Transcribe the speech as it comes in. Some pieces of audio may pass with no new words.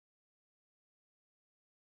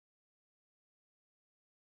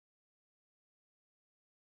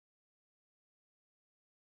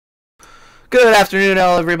Good afternoon,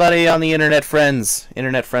 everybody on the internet friends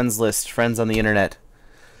list, friends on the internet.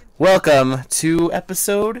 Welcome to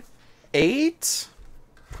episode 8?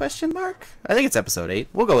 Question mark? I think it's episode 8.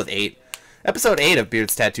 We'll go with 8. Episode 8 of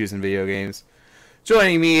Beards, Tattoos, and Video Games.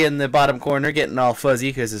 Joining me in the bottom corner, getting all fuzzy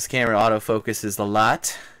because his camera autofocuses a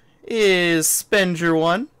lot, is Spenger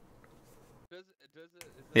One.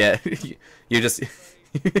 Yeah, you just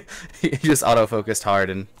you just autofocused hard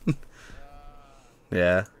and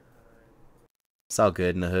yeah. It's all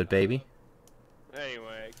good in the hood, baby.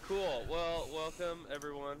 Anyway, cool. Well, welcome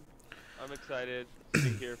everyone. I'm excited to be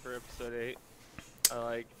here for episode 8. I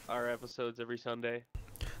like our episodes every Sunday.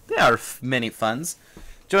 They are many funs.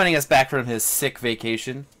 Joining us back from his sick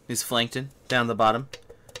vacation is Flankton, down the bottom.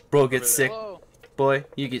 Bro gets sick. Hello. Boy,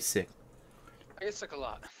 you get sick. I get sick a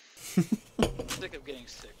lot. Sick of getting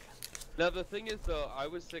sick. Now the thing is though, I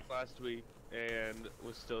was sick last week and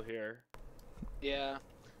was still here. Yeah.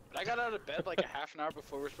 But I got out of bed like a half an hour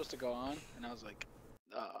before we were supposed to go on, and I was like,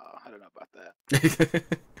 I don't know about that.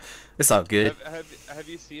 It's all good. Have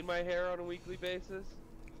you seen my hair on a weekly basis?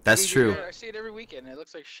 That's true. I see it every weekend, and it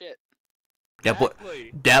looks like shit.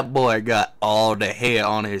 That boy got all the hair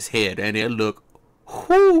on his head, and it look,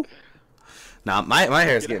 whoo. Nah, my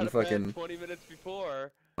hair's getting fucking. 20 minutes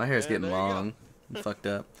before. My hair's getting long. I'm fucked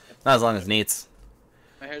up. Not as long as Nate's.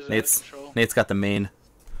 My hair's out of control. Nate's got the main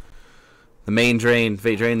drain.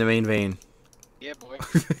 Drain the main vein. Yeah, boy.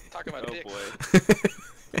 Talk about dicks. Boy.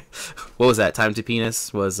 What was that? Time to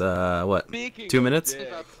penis was what? Speaking 2 of minutes? dick.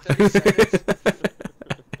 About 30 seconds.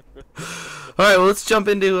 Alright, well let's jump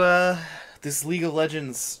into this League of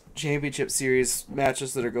Legends Championship Series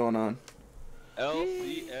matches that are going on.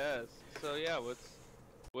 LCS. So yeah, what's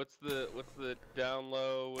the down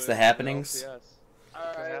low? What's the happenings?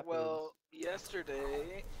 Alright, well,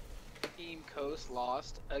 yesterday, Team Coast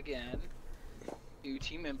lost again to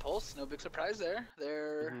Team Impulse. No big surprise there.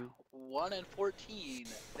 They're 1-14.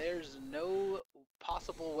 There's no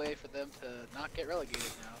possible way for them to not get relegated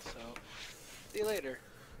now, so see you later.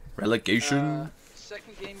 Relegation.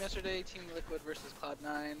 Second game yesterday, Team Liquid versus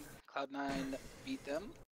Cloud9. Cloud9 beat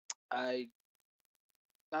them.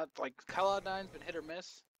 Not like Cloud9's been hit or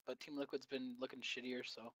miss, but Team Liquid's been looking shittier,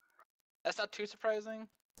 so that's not too surprising.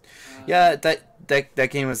 Yeah,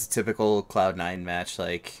 that game was a typical Cloud9 match.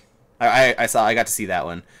 Like I got to see that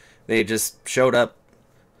one. They just showed up,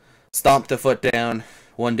 stomped the foot down,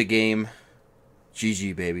 won the game.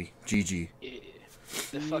 GG baby, GG. Yeah.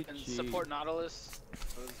 The fucking support Nautilus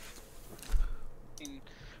was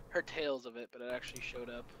her tales of it, but it actually showed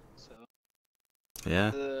up. So yeah,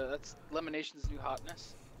 that's Lemonation's new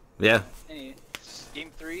hotness. Yeah. Anyway, game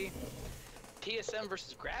 3, TSM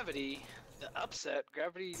versus Gravity. The upset.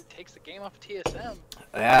 Gravity takes the game off of TSM.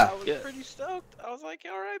 Yeah. I was pretty stoked. I was like,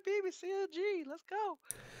 all right, baby, CLG, let's go.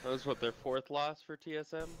 That was what, their 4th loss for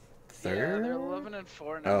TSM? Third? Yeah, they're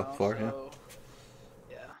 11-4 now. Oh, 4,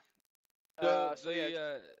 so,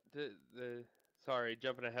 yeah. Sorry,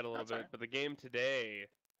 jumping ahead a little bit, but the game today,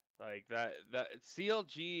 like that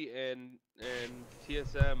CLG and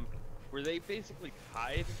TSM, were they basically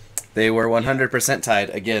tied? They were 100%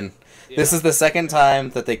 tied again. Yeah. This is the second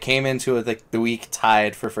time that they came into the week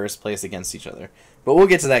tied for first place against each other. But we'll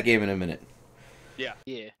get to that game in a minute. Yeah.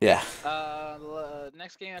 Yeah. Yeah.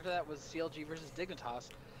 Next game after that was CLG versus Dignitas.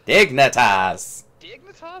 Dignitas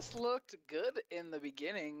Looked good in the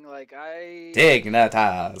beginning.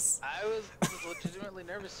 Dignitas. I was legitimately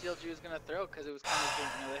nervous CLG was gonna throw because it was kind of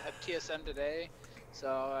they had TSM today, so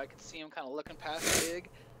I could see him kind of looking past Dig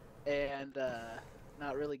and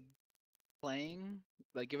not really playing,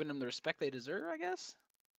 like giving them the respect they deserve, I guess.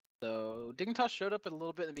 So Dignitas showed up a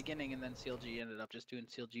little bit in the beginning, and then CLG ended up just doing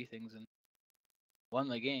CLG things and won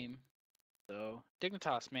the game. So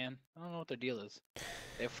Dignitas, man, I don't know what their deal is.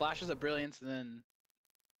 They have flashes of brilliance and then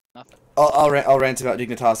nothing. I'll rant about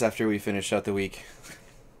Dignitas after we finish out the week.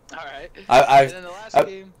 All right. And then the last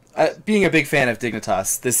game. Being a big fan of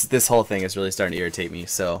Dignitas, this whole thing is really starting to irritate me.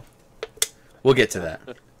 So we'll get to that.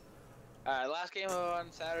 Alright, last game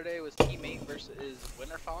on Saturday was Teammate versus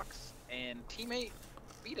Winter Fox, and Teammate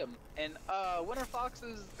beat him. And Winter Fox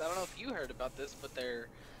is, I don't know if you heard about this, but their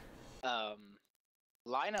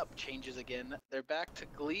lineup changes again. They're back to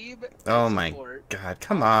Glebe. Oh my god,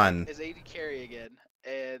 come on. Is AD carry again.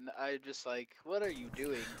 And I'm just like, what are you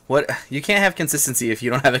doing? What? You can't have consistency if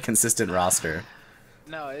you don't have a consistent roster.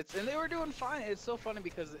 No, and they were doing fine. It's so funny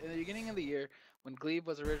because in the beginning of the year, when Glebe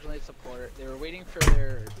was originally support, they were waiting for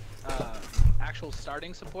their actual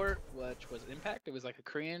starting support, which was Impact. It was like a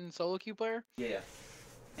Korean solo queue player. Yeah.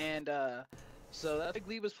 And so that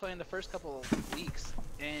Glebe was playing the first couple of weeks,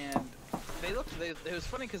 and they looked. It was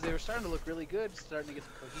funny because they were starting to look really good, starting to get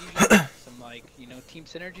some cohesion, some like team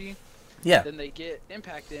synergy. Yeah. Then they get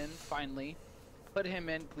Impact in finally, put him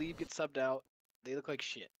in. Glebe gets subbed out. They look like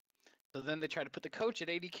shit. So then they try to put the coach at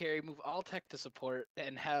AD carry, move all tech to support,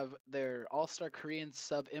 and have their all-star Korean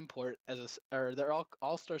sub import or their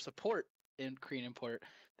all-star support in Korean import.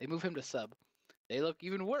 They move him to sub. They look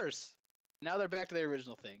even worse. Now they're back to their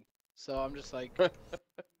original thing. So I'm just like,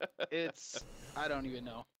 I don't even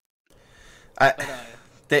know.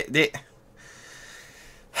 They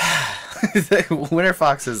Winter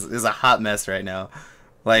Fox is a hot mess right now.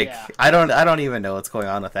 Like Yeah. I don't even know what's going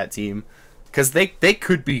on with that team, because they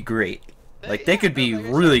could be great. They could be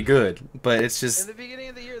really good, but it's just in the beginning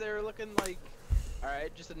of the year they were looking like, all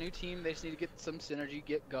right, just a new team. They just need to get some synergy,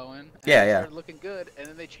 get going. And Yeah, they yeah. started looking good, and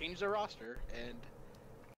then they changed their roster, and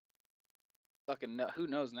fucking who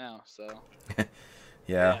knows now? So.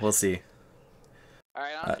 yeah, we'll see. All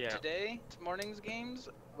right, on to Yeah. today. Morning's games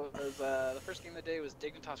was the first game of the day was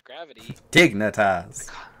Dignitas Gravity. Dignitas.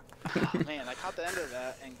 Oh man, I caught the end of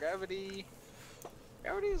that, and Gravity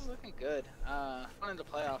is looking good. Going into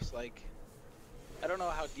playoffs, like I don't know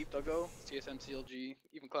how deep they'll go. CSM, CLG,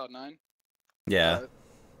 even Cloud9. Yeah.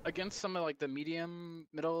 Against some of like the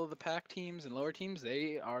middle of the pack teams and lower teams,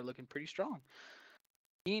 they are looking pretty strong.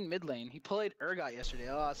 Keen mid lane, he played Urgot yesterday.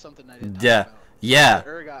 Oh, that's something I didn't talk about. Yeah. The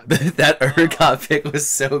Urgot pick. That Urgot pick was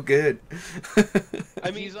so good.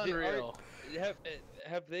 I mean, He's unreal.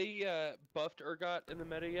 Have they buffed Urgot in the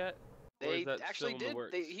meta yet? Or They is that actually still in the did.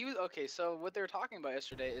 works? He was okay. So what they were talking about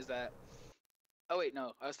yesterday is that. Oh wait,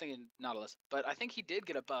 no, I was thinking Nautilus, but I think he did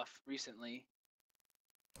get a buff recently.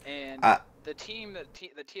 And the team that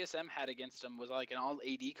the TSM had against him was like an all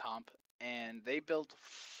AD comp, and they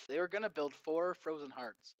were gonna build 4 Frozen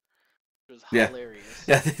Hearts. It was hilarious.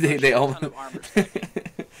 Yeah, they almost armor stacking.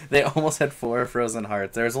 they almost had 4 Frozen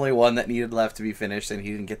Hearts. There was only one that needed left to be finished, and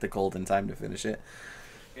he didn't get the gold in time to finish it.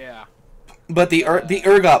 Yeah. But the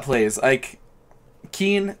Urgot plays, like,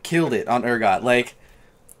 Keen killed it on Urgot. Like,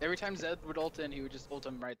 every time Zed would ult in, he would just ult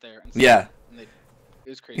him right there. And yeah. And it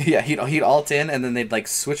was crazy. Yeah, he'd ult in, and then they'd like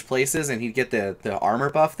switch places, and he'd get the armor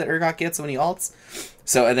buff that Urgot gets when he ults.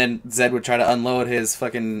 So, and then Zed would try to unload his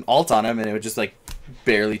fucking ult on him, and it would just like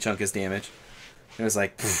barely chunk his damage. It was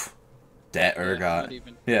like, pff, that Urgot. Not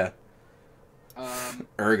even. Yeah.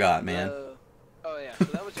 Urgot, man. Oh yeah, so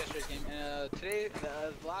that was yesterday's game. And today,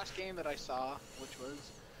 the last game that I saw, which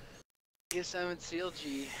was TSM and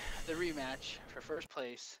CLG, the rematch for first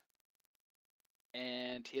place.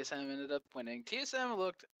 And TSM ended up winning. TSM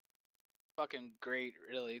looked fucking great,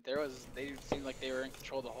 really. They seemed like they were in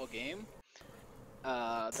control the whole game.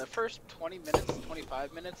 The first 20 minutes,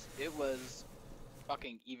 25 minutes, it was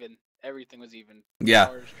fucking even. Everything was even. Yeah.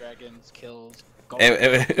 Towers, dragons, kills.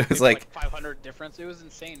 It was like 500 difference. It was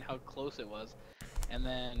insane how close it was. And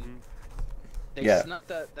then they Yeah. snuck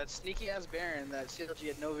that sneaky ass Baron that CLG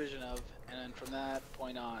had no vision of, and then from that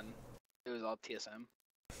point on, it was all TSM.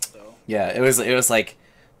 So yeah, it was like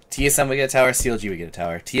TSM would get a tower, CLG would get a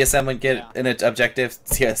tower. TSM would get an objective,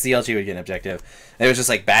 CLG would get an objective. And it was just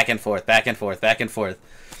like back and forth, back and forth, back and forth.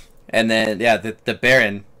 And then the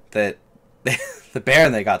Baron that the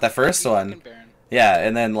Baron they got, the first one. Baron. Yeah,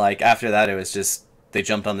 and then like after that it was just they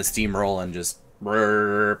jumped on the steamroll and just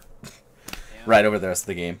right over the rest of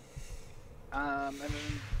the game. And then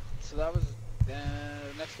so that was the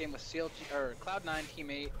next game was CLG or Cloud9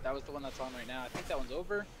 teammate. That was the one that's on right now. I think that one's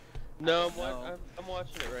over. No, I'm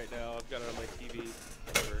watching it right now. I've got it on my TV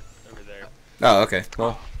over there. Oh, okay.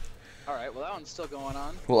 Well, all right. Well, that one's still going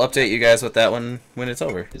on. we'll update you guys with that one when it's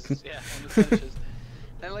over. Yeah, when it finishes.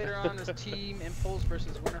 Then later on, there's Team Impulse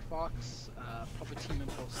versus Winter Fox. Probably Team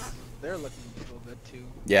Impulse. They're looking real good too.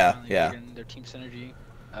 Yeah, Finally yeah. getting their team synergy.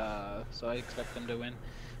 So I expect them to win.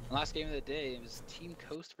 And last game of the day was Team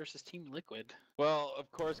Coast versus Team Liquid. Well,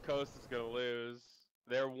 of course, Coast is gonna lose.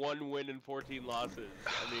 They're 1 win and 14 losses.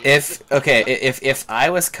 I mean, If I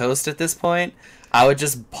was Coast at this point, I would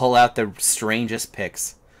just pull out the strangest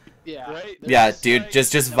picks. Yeah. Right? Yeah, dude,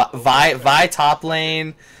 just Vi top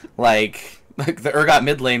lane, like the Urgot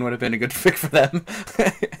mid lane would have been a good pick for them.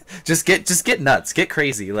 just get nuts, get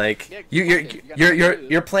crazy. Like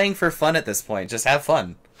you're playing for fun at this point. Just have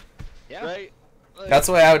fun. Yeah. Right? Like, That's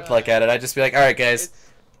the way I would look at it. I'd just be like, all right, guys,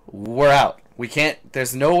 we're out. We can't.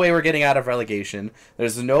 There's no way we're getting out of relegation.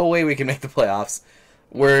 There's no way we can make the playoffs.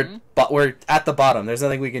 We're at the bottom. There's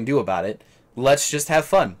nothing we can do about it. Let's just have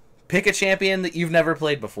fun. Pick a champion that you've never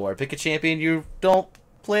played before. Pick a champion you don't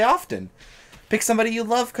play often. Pick somebody you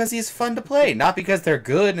love because he's fun to play, not because they're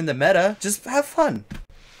good in the meta. Just have fun.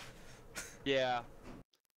 Yeah.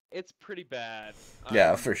 It's pretty bad.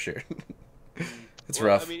 Yeah, for sure. It's Well,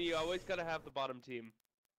 rough. I mean, you always gotta have the bottom team.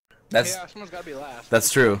 That's Yeah, someone's gotta be last. that's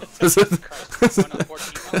true. Christ, going on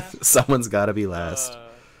 14 last? Someone's got to be last.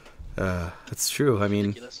 That's true. I mean,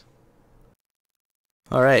 Ridiculous.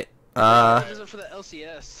 all right. What is it for the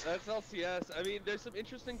LCS? That's LCS. I mean, there's some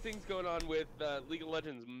interesting things going on with League of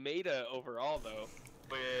Legends meta overall, though.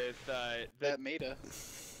 With That meta.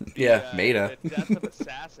 Yeah, meta. The death of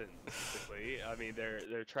assassins, basically. I mean,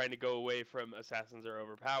 they're trying to go away from assassins are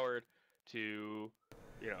overpowered to,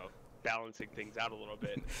 you know, balancing things out a little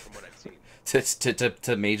bit from what I've seen.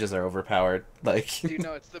 To mages are overpowered. Like, Dude,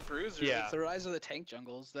 no, it's the bruisers. Yeah. It's the rise of the tank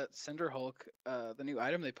jungles. That Cinder Hulk, the new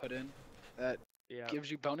item they put in, that Yeah. gives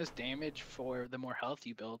you bonus damage for the more health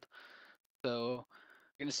you build. So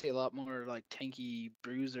you're gonna see a lot more like tanky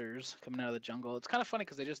bruisers coming out of the jungle. It's kind of funny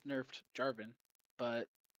because they just nerfed Jarvan, but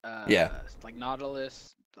Yeah. like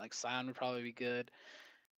Nautilus, like Sion would probably be good.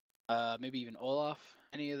 Maybe even Olaf.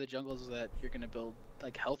 Any of the jungles that you're gonna build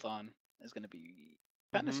like health on is gonna be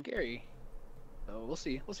kind of scary. So we'll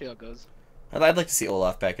see. We'll see how it goes. I'd like to see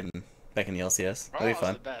Olaf back in the LCS. That'd be Olaf's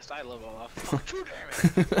fun. the best. I love Olaf. Oh, true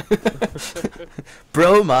damage.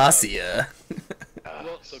 Bromacia.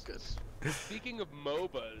 Well, So good. Speaking of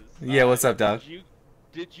MOBAs, Yeah, what's up, dog?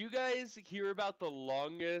 Did you guys hear about the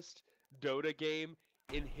longest Dota game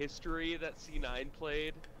in history that C9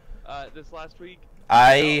 played this last week?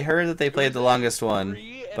 I heard that they It played was the a longest one,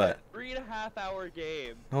 but 3.5 hour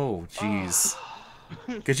game. oh jeez.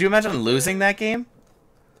 Could you imagine losing that game?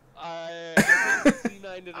 I think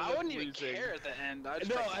C9 ended I up wouldn't even losing. care at the end. I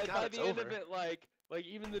just No, like, God, by it's the end over. of it, like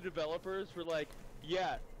even the developers were like,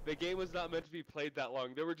 yeah, the game was not meant to be played that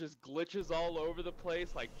long. There were just glitches all over the place,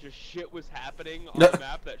 like just shit was happening on the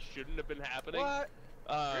map that shouldn't have been happening. What?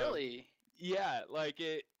 Really? Yeah, like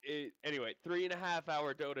it anyway, 3.5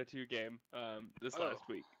 hour Dota 2 game this last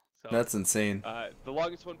week. So That's insane. the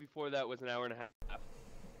longest one before that was an hour and a half.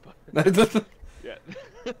 Yeah.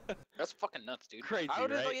 That's fucking nuts, dude. Crazy, I would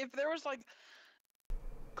right? like if there was like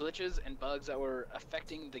glitches and bugs that were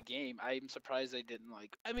affecting the game. I'm surprised they didn't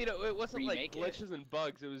like. I mean, it wasn't like remake it. glitches and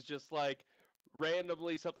bugs. It was just like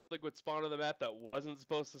randomly something would spawn on the map that wasn't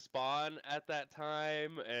supposed to spawn at that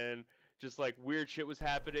time, and just like weird shit was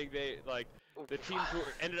happening. They like the teams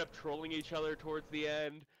ended up trolling each other towards the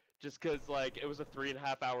end, just because like it was a 3.5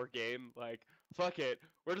 hour game. Like fuck it,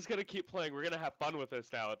 we're just gonna keep playing. We're gonna have fun with this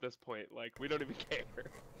now. At this point, like we don't even care.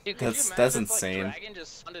 Dude, could That's- you that's imagine if, insane. Like, Dragon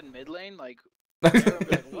just stunned in mid lane, like. Everyone would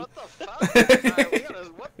be like, what the fuck? We gotta,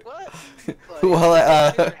 what? Like, Well,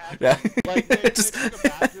 yeah. Like they Just- took a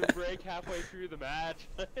bathroom break halfway through the match.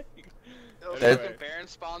 Like, Baron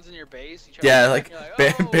spawns in your base. You try Yeah, to like you're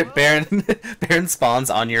oh, what? Baron spawns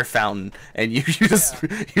on your fountain, and you just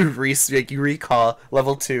you recall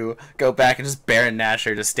level 2, go back and just Baron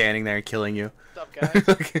Nashor just standing there and killing you. What's up, guys?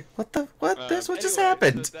 Like, what the what? This what just Anyway,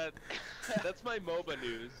 happened? So that's my MOBA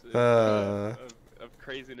news of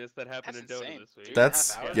craziness that happened That's in Dota insane. this week. 2.5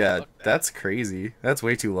 That's hours? yeah, Fuck that. that's crazy. That's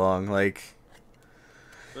way too long. Like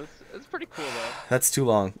It's pretty cool though. that's too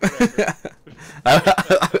long.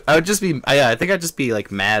 I would just be I think I'd just be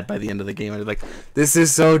like mad by the end of the game. I'd be like, this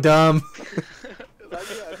is so dumb.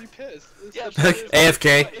 I'd be pissed. Yeah, Like,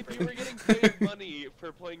 AFK. But if you were getting paid money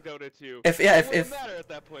for playing Dota 2, If it wouldn't matter at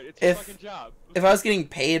that point. It's your if- fucking job. If I was getting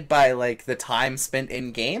paid by like the time spent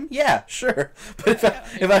in game, yeah, sure.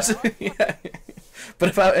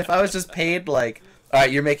 But if I was just paid like, all right,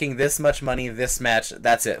 you're making this much money this match,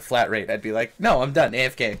 that's it, flat rate, I'd be like, no, I'm done,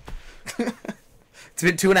 AFK. It's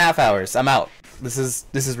been 2.5 hours. I'm out. This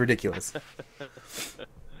is ridiculous.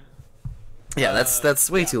 Yeah, that's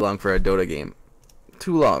way too long for a Dota game.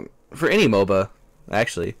 Too long for any MOBA,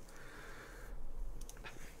 actually.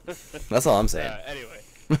 That's all I'm saying. Anyway,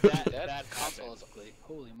 That console is ugly.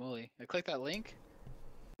 Holy moly! I clicked that link.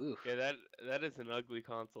 Ooh. yeah, that is an ugly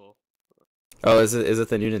console. Oh, is it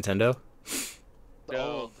the new Nintendo? The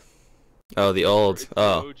No. old. Oh, the old. It's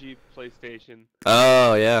Oh. the OG PlayStation.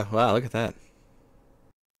 Oh yeah! Wow, look at that.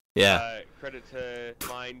 Yeah, Credit to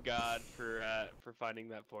Mind God for finding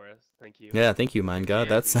that for us. Thank you. yeah. Thank you, Mind God.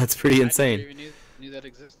 That's pretty I never insane. even knew that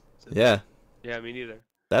existed. Yeah, Yeah, me neither.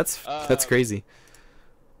 that's Um, crazy.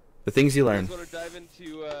 The things you You learn. guys want to dive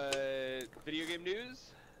into video game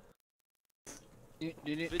news?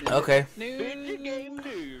 Okay, Video game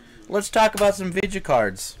news. let's talk about some video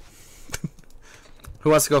cards.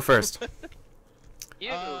 Who wants to go first? You,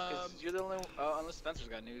 because you're the only. Unless Spencer's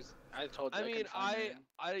got news. I told you. I mean, couldn't find anything.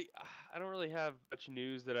 I don't really have much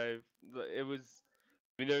news that I've. It was.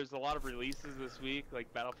 I mean, there's a lot of releases this week,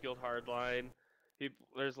 like Battlefield Hardline.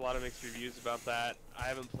 There's a lot of mixed reviews about that. I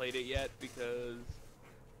haven't played it yet because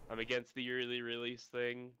I'm against the yearly release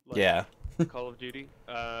thing. Like Yeah. Call of Duty.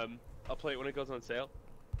 I'll play it when it goes on sale.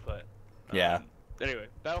 But Yeah. Anyway,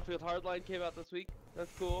 Battlefield Hardline came out this week.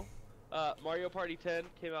 That's cool. Mario Party 10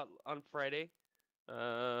 came out on Friday.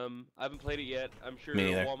 I haven't played it yet. I'm sure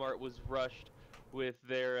Me neither. Walmart was rushed with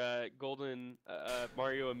their golden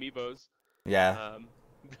Mario amiibos. Yeah.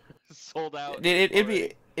 Sold out.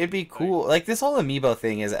 It'd be cool. Like, this whole amiibo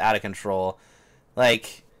thing is out of control.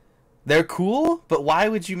 Like, they're cool, but why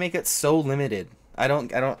would you make it so limited? I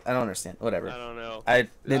don't understand. Whatever. I don't know.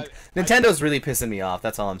 Nintendo's really pissing me off.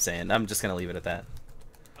 That's all I'm saying. I'm just gonna leave it at that.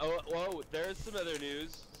 Oh, well, there's some other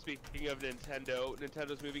news. Speaking of Nintendo,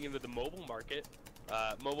 Nintendo's moving into the mobile market,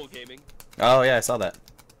 mobile gaming. Oh yeah, I saw that.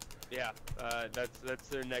 Yeah, that's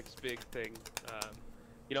their next big thing.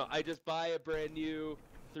 You know, I just buy a brand new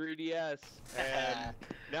 3DS, and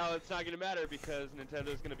now it's not gonna matter because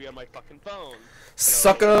Nintendo's gonna be on my fucking phone.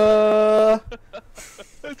 Sucker!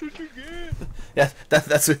 That's what you get. Yeah,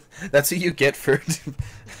 that's what you get for.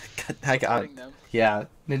 Yeah,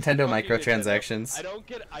 Nintendo Fuck you, microtransactions.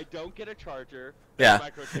 Nintendo. I don't get a charger. Yeah.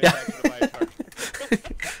 Microtransaction to buy a charger.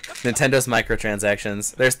 Nintendo's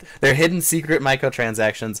microtransactions. They're hidden secret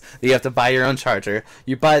microtransactions that you have to buy your own charger.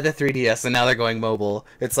 You buy the 3DS, and now they're going mobile.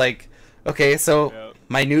 It's like, okay, so Yep.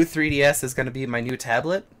 my new 3DS is gonna be my new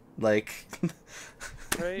tablet. Like,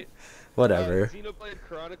 Right. whatever. Xenoblade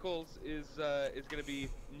Chronicles is gonna be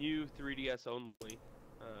new 3DS only.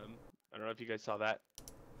 I don't know if you guys saw that.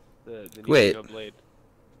 The new Wait. Xenoblade.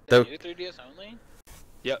 The The- new 3DS only?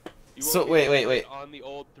 Yep. You So, won't be able wait, to wait. play it on the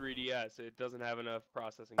old 3DS, it doesn't have enough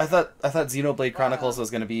processing. I thought Xenoblade Chronicles Wow.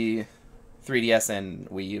 was gonna be 3DS and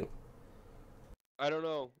Wii U. I don't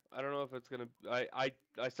know. I don't know if it's gonna. I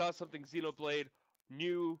saw something Xenoblade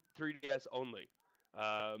new 3DS only.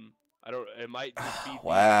 I don't. It might just be the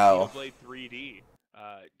Wow. Xenoblade 3D.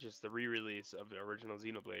 Just the re-release of the original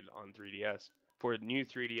Xenoblade on 3DS for new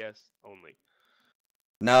 3DS only.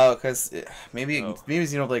 No, because maybe Oh.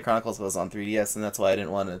 Xenoblade Chronicles was on 3DS, and that's why I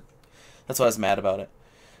didn't want to. That's why I was mad about it.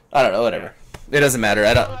 I don't know. Whatever. It doesn't matter.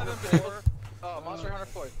 I don't. Oh, Monster Hunter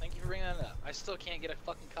 4. Thank you for bringing that up. I still can't get a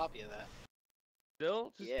fucking copy of that.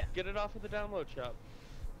 Still, just Yeah. get it off of the download shop.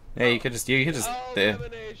 Yeah, you could just. Oh, yeah.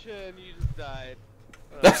 elimination! You just died.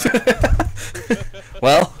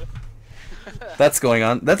 Well, that's going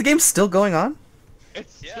on. That the game's still going on.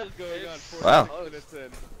 It's Yeah, still going on. it's- 46 Wow. minutes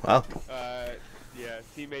in. Wow. Yeah,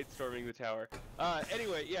 teammates storming the tower.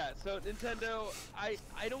 Anyway, yeah. So Nintendo, I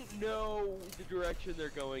don't know the direction they're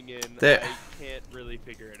going in. They're- I can't really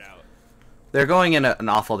figure it out. They're going in an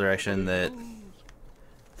awful direction. That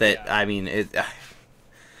Yeah. I mean it.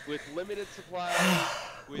 With limited supply,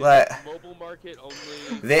 with What? mobile market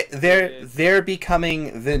only. They're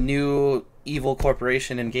becoming the new evil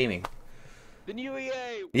corporation in gaming. The new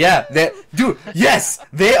EA. Yeah, dude, yes,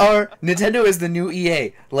 they are. Nintendo is the new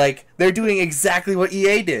EA. Like, they're doing exactly what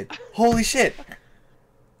EA did. Holy shit.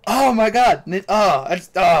 Oh my god.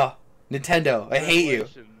 Nintendo, I hate you.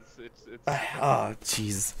 Congratulations. It's Oh,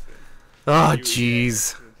 jeez. Oh,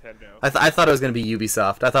 jeez. Nintendo. I thought it was going to be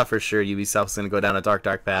Ubisoft. I thought for sure Ubisoft was going to go down a dark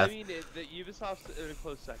I path. mean, the Ubisoft's in a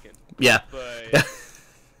close second, Yeah. but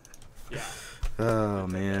yeah. Oh,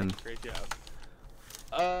 man. Great job.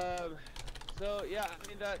 So yeah, I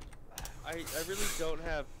mean that. I really don't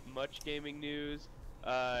have much gaming news.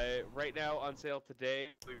 Right now on sale today.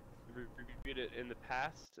 We reviewed it in the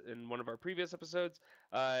past in one of our previous episodes.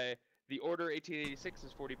 The Order 1886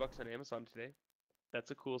 is $40 on Amazon today.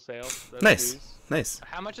 That's a cool sale. That's Nice. news. Nice.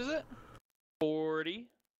 How much is it? 40.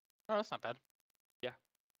 Oh, that's not bad.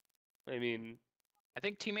 I mean, I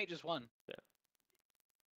think Teammate just won.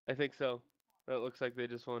 I think so. That looks like they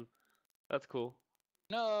just won. That's cool.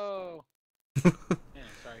 No. Yeah,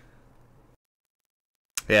 sorry.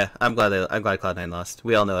 Yeah, I'm glad Cloud9 lost.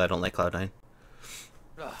 We all know I don't like Cloud9.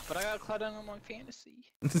 Ugh, but I got Cloud on my fantasy.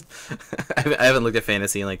 I haven't looked at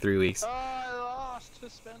fantasy in like 3 weeks. Oh, I lost to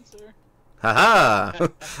Spencer. Haha.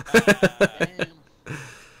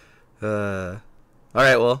 Damn. All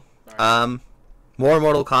right. Well, Sorry. more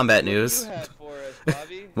Mortal Kombat What news. you had for us,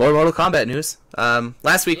 Bobby? More Mortal Kombat news.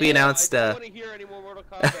 Last week we Yeah, announced. I don't want to hear any more Mortal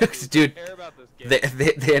Kombat news. Dude, I don't care about this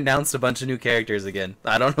game. they announced a bunch of new characters again.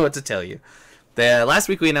 I don't know what to tell you. Last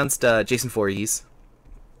week we announced Jason Voorhees.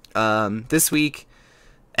 This week,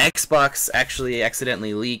 Xbox actually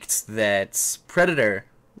accidentally leaked that Predator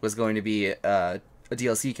was going to be a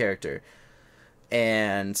DLC character,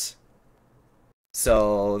 and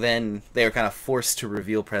so then they were kind of forced to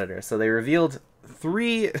reveal Predator. So they revealed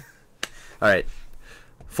four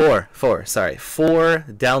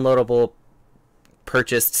downloadable,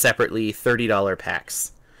 purchased separately $30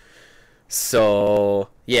 packs. So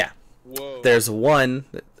yeah. Whoa. There's one.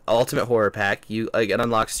 Ultimate Horror Pack. It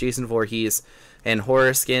unlocks Jason Voorhees and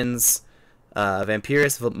horror skins,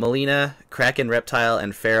 Vampirus Melina, Kraken Reptile,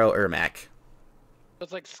 and Pharaoh Ermac.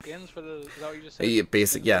 It's like skins for the. Is that what you just said? Yeah,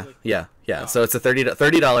 basic, Skins yeah. Oh. So it's a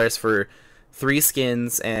 $30 for 3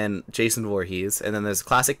 skins and Jason Voorhees, and then there's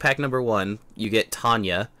Classic Pack number 1. You get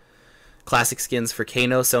Tanya, classic skins for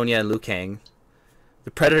Kano, Sonya, and Liu Kang. The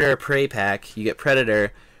Predator Prey Pack, you get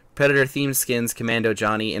Predator themed skins, Commando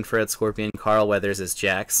Johnny, Infrared Scorpion, Carl Weathers as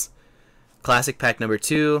Jax. Classic Pack number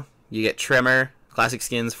 2, you get Tremor, classic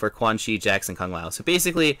skins for Quan Chi, Jax, and Kung Lao. So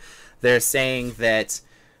basically, they're saying that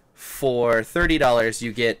for $30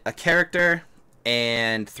 you get a character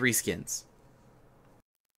and 3 skins.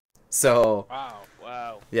 So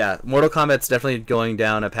Wow. yeah, Mortal Kombat's definitely going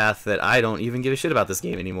down a path that I don't even give a shit about this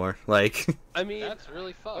game anymore. Like, I mean, That's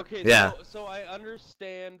really fun. okay, Yeah. so I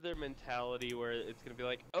understand their mentality where it's gonna be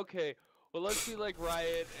like, okay, well let's do like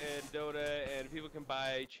Riot and Dota and people can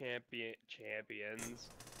buy champions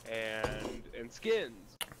and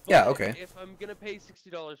skins. Yeah, But okay. If I'm gonna pay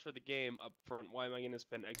 $60 for the game up front, why am I gonna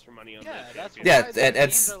spend extra money on Yeah, that? that's champion? Yeah, why the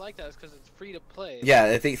it's- games are like that. Is because it's free to play. yeah,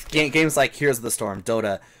 I think games like Heroes of the Storm,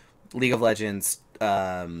 Dota, League of Legends,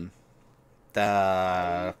 the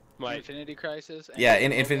My Infinity Crisis. and yeah,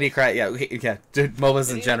 in Infinity MOBAs. Cry, yeah, dude, MOBAs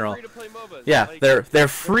in any general. free-to-play MOBAs, Yeah, like, they're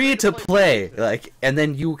free to play, places. like, and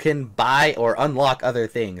then you can buy or unlock other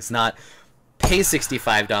things, not pay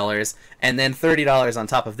 $65 and then $30 on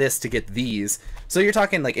top of this to get these. So you're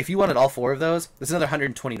talking like if you wanted all 4 of those, that's another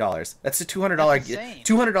 $120. That's a That's insane.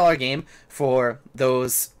 $200 game for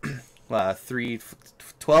those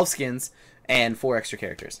 12 skins and 4 extra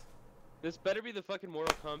characters. This better be the fucking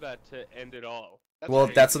Mortal Kombat to end it all. Well,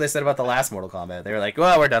 right. that's what they said about the last Mortal Kombat. They were like,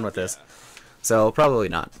 well, we're done with this. So probably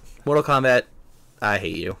not. Mortal Kombat, I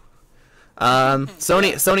hate you.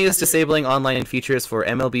 Sony is disabling online features for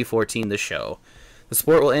MLB 14 The Show. The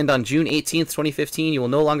sport will end on June 18th, 2015. You will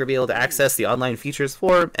no longer be able to access the online features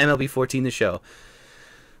for MLB 14 The Show.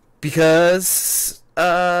 Because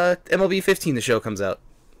MLB 15 The Show comes out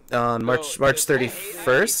on March I hate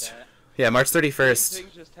 31st. that. Yeah, March Same 31st. thing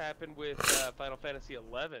just happened with Final Fantasy XI.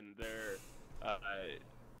 Their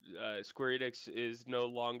Square Enix is no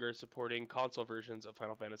longer supporting console versions of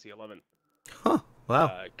Final Fantasy XI Huh.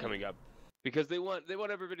 Wow. coming up because they want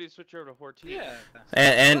everybody to switch over to 14. Yeah.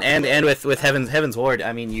 And with Heaven's Ward,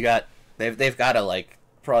 I mean, they've got to like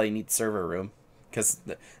probably need server room because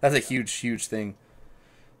that's a huge thing.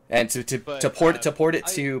 And to port it to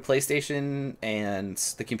PlayStation and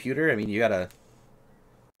the computer, I mean, you're gonna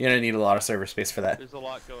need a lot of server space for that. There's a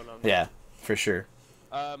lot going on there. Yeah, for sure.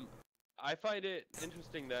 I find it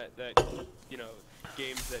interesting that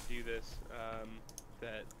games that do this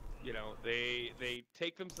that they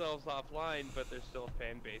take themselves offline, but there's still a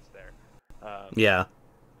fan base there. Yeah.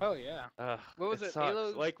 Oh yeah. What was it, sucks.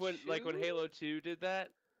 Halo Like when 2? Halo 2 did that.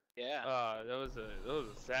 Yeah. That was a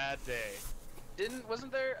sad day.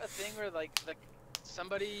 Wasn't there a thing where like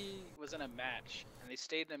somebody was in a match and they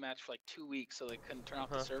stayed in a match for like 2 weeks so they couldn't turn off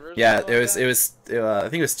the servers? or Yeah, something like it was I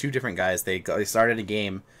think it was 2 different guys. They started a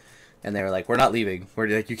game, and they were like, "We're not leaving. We're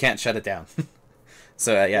like, you can't shut it down."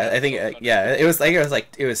 So yeah, I think so funny.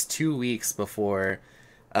 it was 2 weeks before.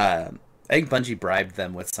 I think Bungie bribed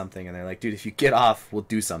them with something, and they're like, "Dude, if you get off, we'll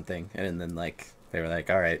do something." And then like they were like,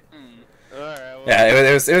 "All right." that? All right. Well,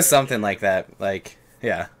 Yeah, it was something like that. Like,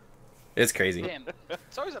 yeah, it's crazy. Damn.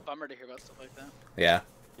 It's always a bummer to hear about stuff like that. Yeah.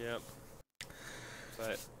 Yep.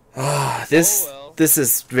 But This Oh, well. this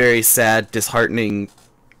is very sad, disheartening,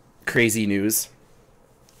 crazy news.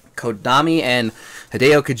 Konami and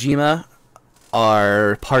Hideo Kojima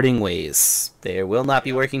are parting ways. They will not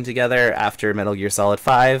be working together after Metal Gear Solid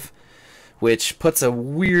 5, which puts a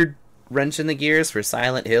weird wrench in the gears for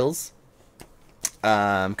Silent Hills.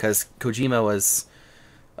 Because Kojima was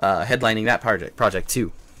headlining that project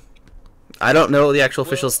too. I don't know the actual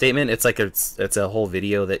official statement. It's like it's a whole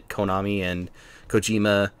video that Konami and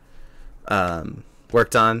Kojima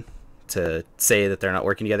worked on to say that they're not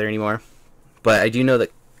working together anymore. But I do know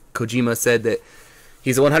that Kojima said that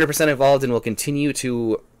he's 100% involved and will continue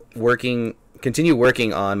working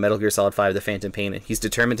on Metal Gear Solid 5: The Phantom Pain. He's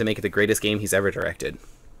determined to make it the greatest game he's ever directed.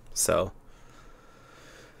 So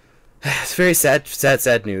it's very sad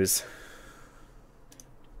news.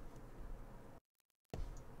 Do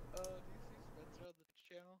you see Spencer on the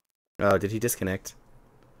channel? Oh, did he disconnect?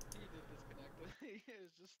 He did disconnect. He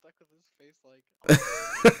was just stuck with his face like.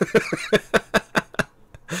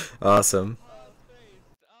 Awesome.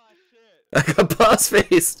 Ah, shit. I got boss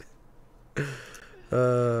faced.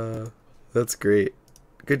 That's great.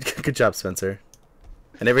 Good job, Spencer.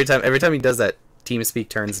 And every time he does that, TeamSpeak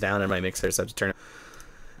turns down and my mixer, so I have to turn it.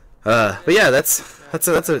 But yeah, that's That's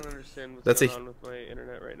I a don't understand what's that's a- going on with my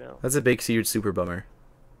internet right now. that's a big, huge, super bummer.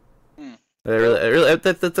 Hmm.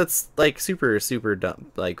 That's like super, super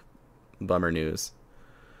dumb, like bummer news.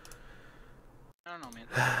 I don't know,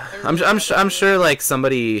 man. I'm sure like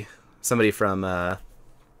somebody from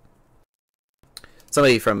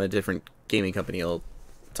somebody from a different gaming company will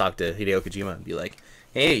talk to Hideo Kojima and be like,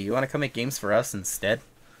 "Hey, you want to come make games for us instead?"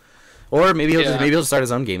 Or maybe he'll start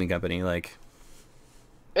his own gaming company. Like,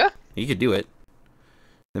 Yeah. he could do it.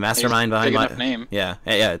 The mastermind behind big enough name. Yeah.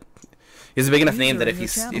 He's a big enough name that if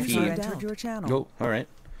User in he your channel entered your channel. oh, all right.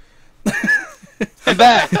 I'm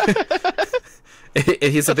back.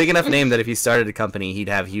 He's a big enough name that if he started a company, he'd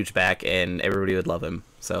have huge back and everybody would love him.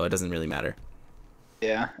 So it doesn't really matter.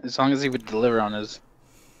 Yeah, as long as he would deliver on his.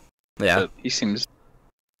 Yeah. He seems.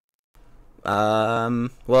 Well,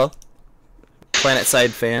 PlanetSide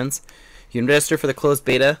fans, you can register for the closed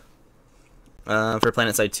beta for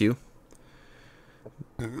PlanetSide 2.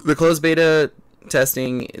 The closed beta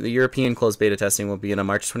testing, the European closed beta testing will begin on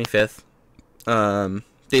March 25th.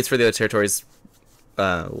 Dates for the other territories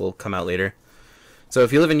will come out later. So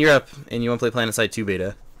if you live in Europe and you want to play PlanetSide 2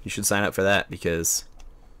 beta, you should sign up for that because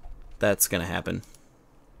that's going to happen.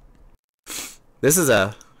 This is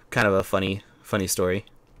a kind of a funny story.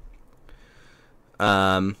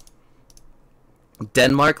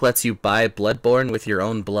 Denmark lets you buy Bloodborne with your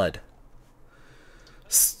own blood.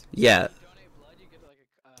 Yeah.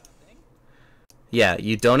 Yeah,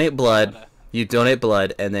 you donate blood. You donate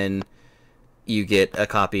blood, and then you get a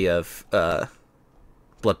copy of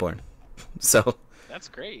Bloodborne. So. That's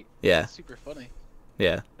great. Yeah. That's super funny.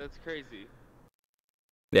 Yeah. That's crazy.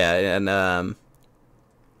 Yeah, and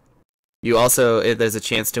you also there's a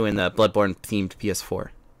chance to win the Bloodborne themed PS4.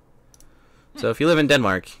 So if you live in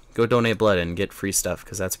Denmark, go donate blood and get free stuff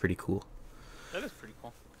because that's pretty cool. That is pretty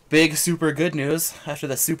cool. Big super good news after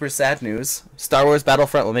the super sad news. Star Wars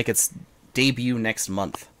Battlefront will make its debut next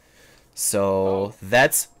month. So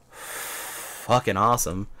that's fucking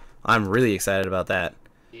awesome. I'm really excited about that.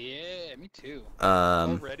 Yeah, me too.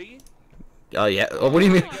 Already? Oh yeah. Oh, what do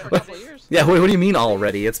you mean? A couple of years. Yeah. What do you mean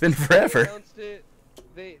already? It's been forever.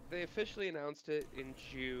 They officially announced it in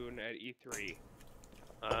June at E3.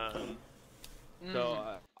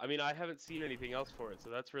 So I mean, I haven't seen anything else for it, so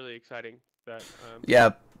that's really exciting. That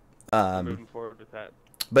Yeah. moving forward with that.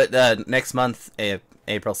 But next month,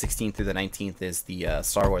 April 16th through the 19th, is the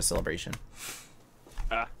Star Wars celebration.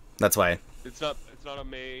 Ah. That's why. It's not on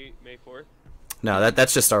May 4th. No,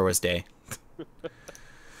 that's just Star Wars Day.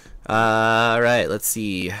 Right, let's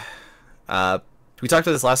see. We talked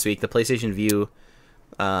about this last week. The PlayStation Vue,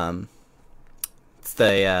 it's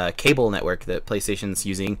the cable network that PlayStation's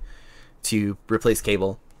using to replace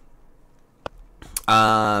cable.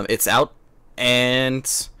 It's out, and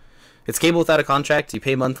it's cable without a contract. You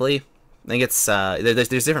pay monthly. I think it's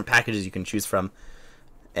there's different packages you can choose from,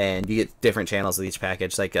 and you get different channels with each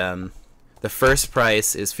package. Like the first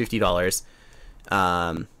price is $50.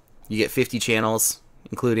 You get 50 channels,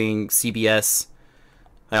 including CBS,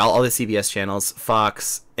 all the CBS channels,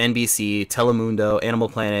 Fox, NBC, Telemundo, Animal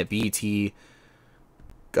Planet, BET,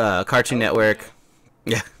 Cartoon Network,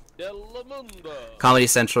 yeah, Telemundo. Comedy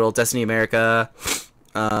Central, Destiny America.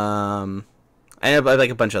 I have like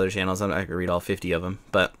a bunch of other channels. I could read all 50 of them,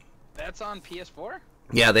 but That's on PS4?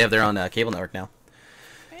 yeah, they have their own cable network now.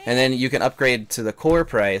 And then you can upgrade to the core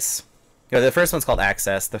price. You know, the first one's called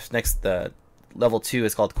Access. The level 2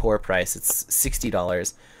 is called Core Price. It's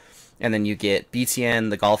 $60, and then you get BTN,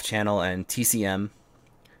 the Golf Channel, and TCM.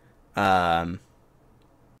 And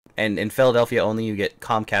in Philadelphia only, you get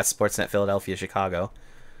Comcast, Sportsnet Philadelphia, Chicago,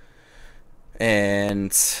 or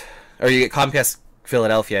you get Comcast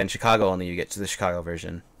Philadelphia and Chicago only. You get to the Chicago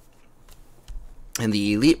version. And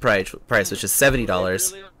the Elite price, which is $70.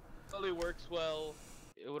 It really only works well.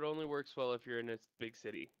 It would only works well if you're in a big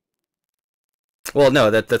city. Well, no,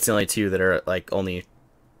 that's the only two that are like only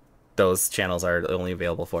those channels are only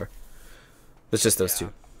available for. It's just those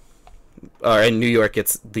two. Or in New York,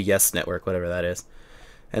 it's the Yes Network, whatever that is.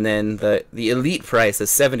 And then the Elite price is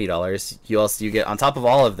 $70. You get on top of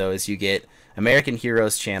all of those, you get American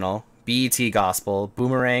Heroes Channel, BET Gospel,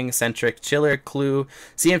 Boomerang, Centric, Chiller, Clue,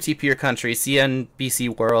 CMT Pure Country,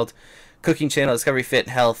 CNBC World, Cooking Channel, Discovery Fit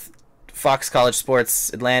Health, Fox College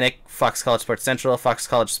Sports Atlantic, Fox College Sports Central, Fox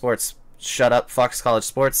College Sports Shut Up, Fox College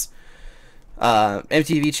Sports,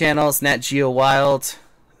 MTV channels, Nat Geo Wild,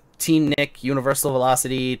 Teen Nick, Universal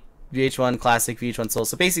Velocity, VH1 Classic, VH1 Soul.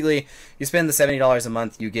 So basically, you spend the $70 a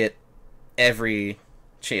month, you get every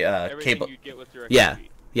Everything cable. you get with your Yeah, TV.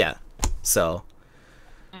 yeah. So,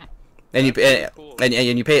 and you pay, cool. and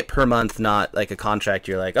you pay it per month, not like a contract.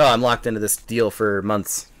 You're like, oh, I'm locked into this deal for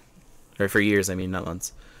months. Or for years, I mean, not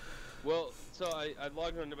months. Well, so I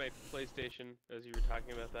logged onto my PlayStation as you were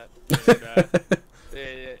talking about that.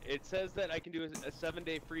 And, it says that I can do a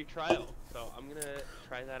 7-day free trial, so I'm gonna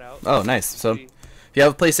try that out. Oh, nice. So, if you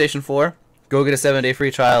have a PlayStation 4, go get a 7-day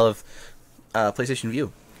free trial of PlayStation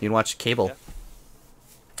View. You can watch cable. Yeah.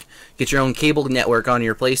 Get your own cable network on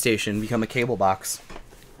your PlayStation. Become a cable box.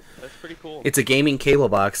 That's pretty cool. It's a gaming cable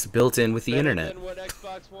box built in with the internet. Than what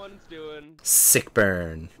Xbox One's doing. Sick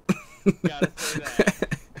burn. Gotta say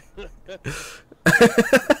that.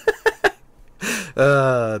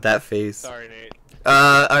 That face. Sorry, Nate.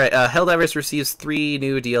 Alright, Helldivers receives 3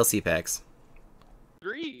 new DLC packs.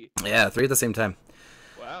 3? Yeah, 3 at the same time.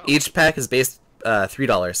 Wow. Each pack is based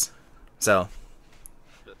 $3. So.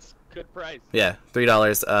 That's a good price. Yeah,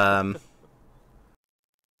 $3.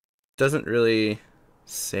 Doesn't really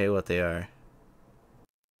say what they are.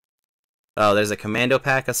 Oh, there's a commando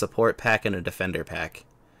pack, a support pack, and a defender pack.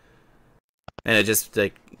 And it just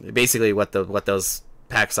like basically what those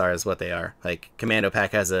packs are is what they are. Like commando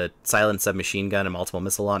pack has a silent submachine gun and multiple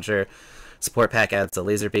missile launcher. Support pack adds a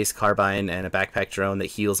laser-based carbine and a backpack drone that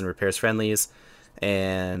heals and repairs friendlies.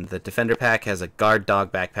 And the defender pack has a guard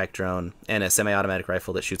dog backpack drone and a semi-automatic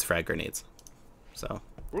rifle that shoots frag grenades. So,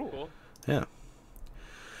 cool. Yeah.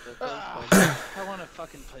 I want to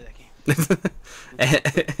fucking play that game.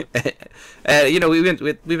 You know,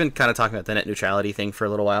 we've been kind of talking about the net neutrality thing for a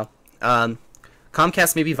little while.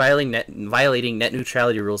 Comcast may be violating net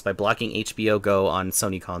neutrality rules by blocking HBO Go on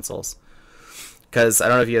Sony consoles. Because I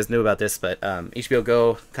don't know if you guys knew about this, but HBO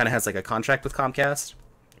Go kind of has like a contract with Comcast.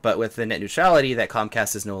 But with the net neutrality, that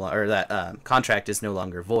Comcast is no longer, or that contract is no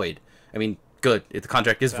longer void. I mean, good. The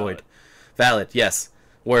contract is void. Valid. Yes.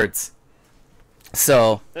 Words.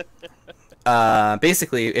 So,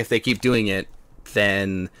 basically, if they keep doing it,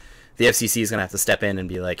 then the FCC is going to have to step in and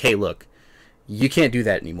be like, hey, look, you can't do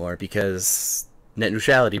that anymore because net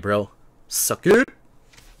neutrality, bro. Suck it.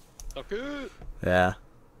 Suck it. Yeah.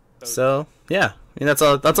 So, yeah. I mean, that's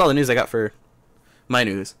all the news I got for my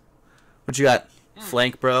news. What you got?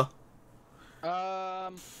 Flank, bro?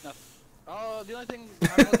 Nothing. Oh, the only thing I'm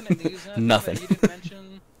looking at news Nothing. that you didn't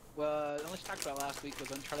mention, well, the only thing talked about last week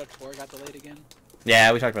was Uncharted 4 got delayed again.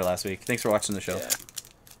 Yeah, we talked about it last week. Thanks for watching the show. Yeah.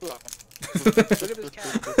 You're welcome. Look at this cat.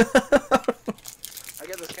 I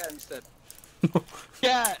get this cat instead.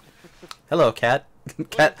 Cat! Hello, cat.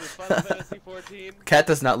 Cat. Final Fantasy 14? Cat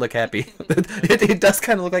does not look happy. it does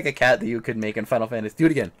kind of look like a cat that you could make in Final Fantasy. Do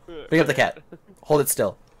it again. Bring up the cat. Hold it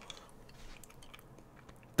still.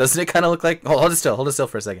 Doesn't it kind of look like... Hold it still. Hold it still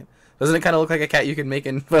for a second. Doesn't it kind of look like a cat you can make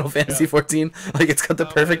in Final Fantasy 14? Like it's got the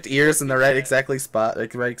perfect ears in the right exactly spot,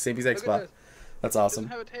 like right same exact spot. That's awesome. She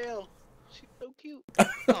doesn't have a tail. She's so cute.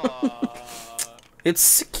 Aww.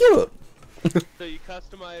 It's cute. So you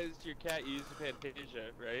customized your cat, you used Fantasia,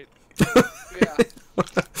 right? Yeah.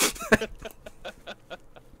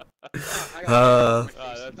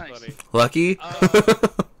 That's nice. funny. Lucky.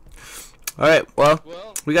 Alright, well,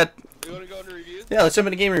 we got... You want to go into reviews? Yeah, let's jump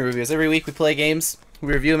into gaming reviews. Every week we play games.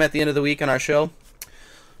 We review them at the end of the week on our show.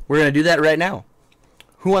 We're going to do that right now.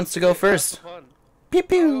 Who wants to go first? Pew I'll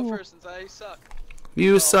pew. go first since I suck.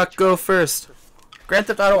 You suck, go first. Grand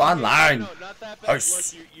Theft Auto Online. No, not that bad. Look,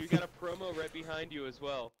 you got a promo right behind you as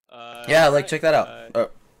well. Yeah, like, check that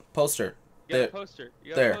out. Poster. You got There. a poster. You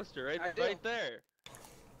got There. a poster right there.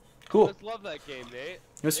 Cool. I just love that game, Nate.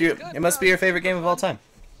 It must be your favorite game of all time.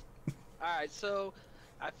 Alright, so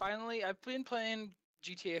I've been playing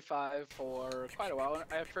GTA 5 for quite a while.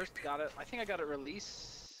 I first got it, I think I got it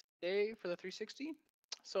release day for the 360.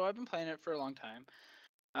 So I've been playing it for a long time.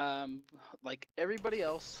 Like everybody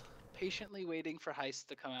else, patiently waiting for Heists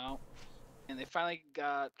to come out. And they finally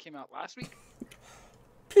came out last week.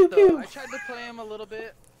 Pew, So pew. I tried to play them a little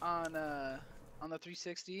bit on the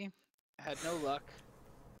 360. I had no luck.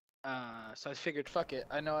 So I figured, fuck it.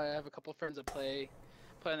 I know I have a couple friends that play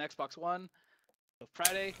on Xbox One. So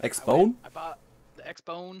Friday, Xbone? I bought the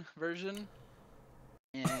Xbone version,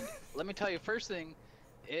 and let me tell you, first thing,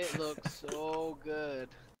 it looks so good.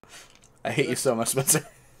 I hate you so much, Spencer.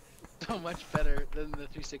 So much better than the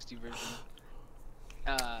 360 version.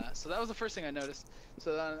 So that was the first thing I noticed.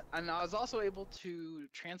 So then, and I was also able to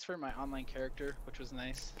transfer my online character, which was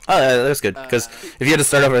nice. Oh, that was good. Because if you had to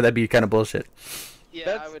start over, that'd be kind of bullshit.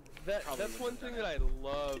 Yeah, I would. That's one thing that I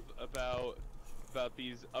love about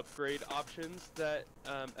these upgrade options that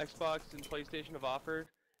Xbox and PlayStation have offered.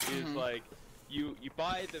 Is like you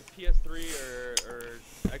buy the PS3 or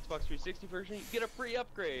Xbox 360 version, you get a free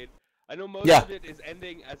upgrade. I know most of it is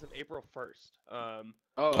ending as of April 1st.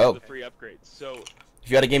 The free upgrades. So if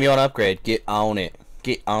you got a game you want to upgrade, get on it.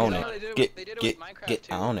 Get on You know it. what they did Get with Minecraft get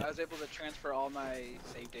too. on it. I was able to transfer all my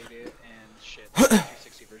save data and shit to the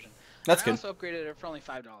 360 version. That's I good. also upgraded it for only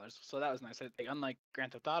 $5, so that was nice. Like, unlike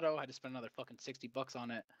Grand Theft Auto, I had to spend another fucking $60 on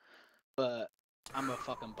it. But I'm a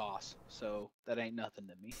fucking boss, so that ain't nothing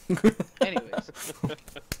to me. Anyways,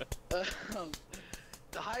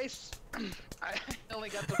 the heist, I only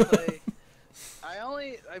got to play.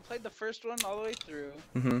 I played the first one all the way through,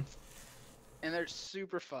 Mm-hmm. and they're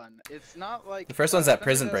super fun. It's not like The first one's that Spencer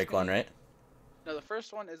prison break Destiny- one, right? No, the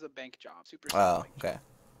first one is a bank job. Super. Oh, bank job. okay.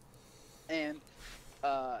 And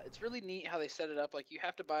it's really neat how they set it up. Like, you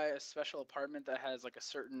have to buy a special apartment that has like a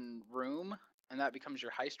certain room, and that becomes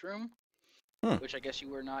your heist room. Which I guess you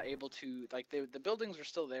were not able to, like, the buildings were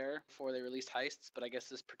still there before they released Heists, but I guess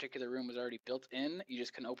this particular room was already built in. You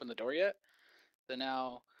just couldn't open the door yet. So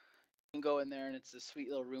now you can go in there, and it's a sweet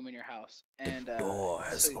little room in your house. And Door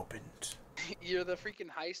has so opened. you're the freaking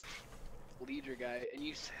heist leader guy, and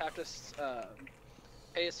you have to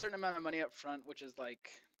pay a certain amount of money up front, which is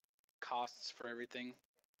like costs for everything.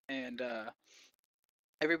 And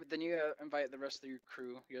then you invite the rest of your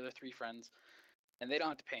crew, your other 3 friends. And they don't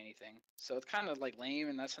have to pay anything, so it's kind of like lame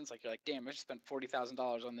in that sense. Like, you're like, damn, I just spent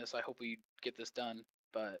 $40,000 on this. I hope we get this done.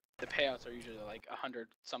 But the payouts are usually like 100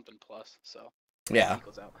 something plus, so Yeah. it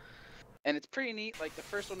equals out. And it's pretty neat. Like, the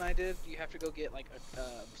first one I did, you have to go get like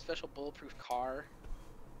a special bulletproof car,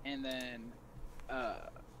 and then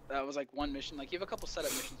that was like one mission. Like, you have a couple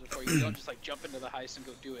setup missions before you don't just like jump into the heist and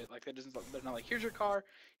go do it. Like, they're not like, here's your car,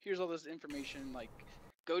 here's all this information, like,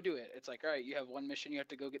 go do it. It's like, all right, you have one mission, you have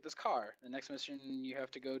to go get this car. The next mission, you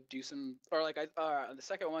have to go do some, or like, the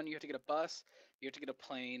second one, you have to get a bus, you have to get a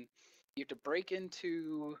plane, you have to break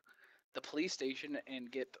into the police station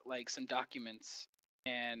and get like some documents,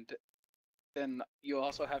 and then you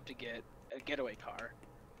also have to get a getaway car,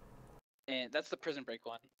 and that's the prison break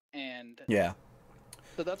one. And Yeah.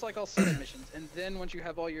 so that's like all setup missions, and then once you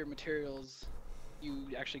have all your materials, you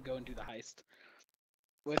actually go and do the heist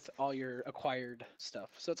with all your acquired stuff.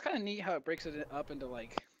 So it's kind of neat how it breaks it up into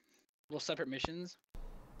like little separate missions.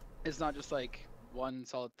 It's not just like one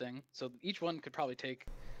solid thing. So each one could probably take,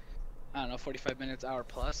 I don't know, 45 minutes, hour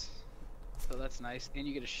plus. So that's nice, and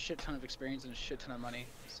you get a shit ton of experience and a shit ton of money.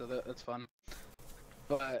 So that's fun.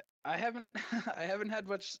 But I haven't I haven't had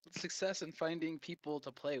much success in finding people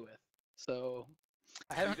to play with. So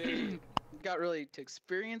I haven't got really to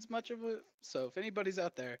experience much of it. So if anybody's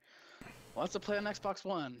out there wants to play on Xbox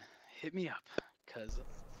One, hit me up, because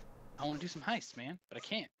I want to do some heists, man, but I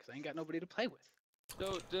can't because I ain't got nobody to play with.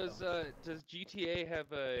 So does GTA have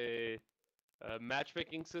a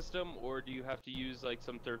matchmaking system, or do you have to use like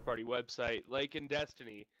some third-party website? Like in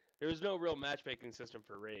Destiny, there was no real matchmaking system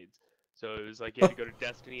for raids, so it was like you had to go to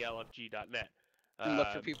destinylfg.net And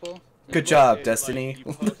look for people. Good but job, it, Destiny. Like,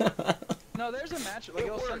 you post, No, there's a match. Like, It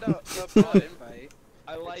it'll send works. out a broad invite.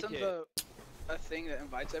 I like It sends it. a thing that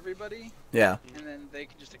invites everybody, Yeah. and then they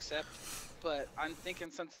can just accept. But I'm thinking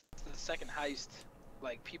since the second heist,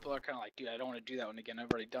 like, people are kind of like, dude, I don't want to do that one again. I've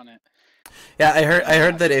already done it. Yeah, I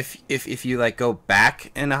heard that if you like go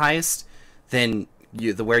back in a heist, then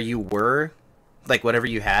where you were, like whatever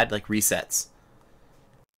you had, like resets.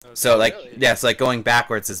 So like Really? yeah, so like going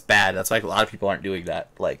backwards is bad. That's why a lot of people aren't doing that.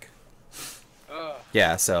 Like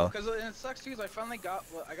yeah, so Because it sucks too. Is I finally got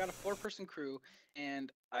I got a 4-person crew, and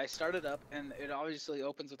I started up, and it obviously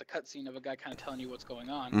opens with a cutscene of a guy kind of telling you what's going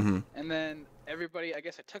on. hmm And then everybody, I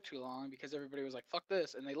guess it took too long because everybody was like, "Fuck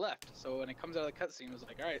this," and they left. So when it comes out of the cutscene, it was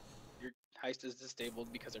like, "All right, your heist is disabled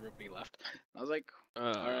because everybody left." And I was like,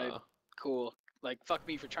 "All right, cool." Like, fuck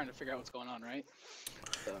me for trying to figure out what's going on, right?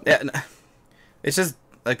 So, yeah, it's just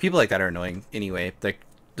like people like that are annoying anyway. Like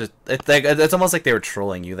just it's almost like they were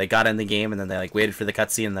trolling you. They got in the game and then they like waited for the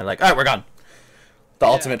cutscene and they're like, all right, we're gone. The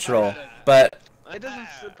Yeah, ultimate troll. like, But it doesn't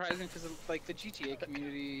surprise me because like the GTA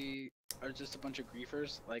community are just a bunch of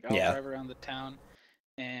griefers. Like, I'll Yeah. drive around the town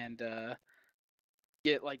and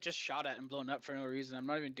get like just shot at and blown up for no reason. I'm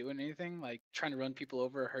not even doing anything, like trying to run people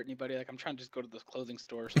over or hurt anybody. Like, I'm trying to just go to the clothing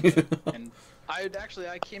store or something. And I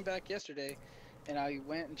came back yesterday and I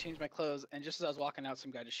went and changed my clothes, and just as I was walking out, some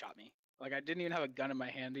guy just shot me. Like, I didn't even have a gun in my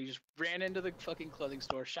hand. He just ran into the fucking clothing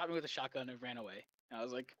store, shot me with a shotgun, and ran away. And I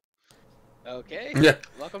was like, okay, Yeah.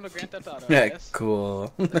 welcome to Grand Theft Auto, I yeah, guess.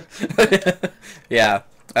 cool. Yeah,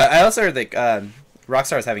 I also heard that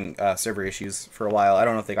Rockstar is having server issues for a while. I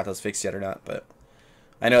don't know if they got those fixed yet or not, but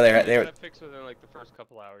I know they They were. got fixed within like the first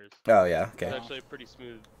couple hours. Oh yeah, okay. It's actually a pretty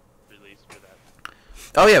smooth release for that.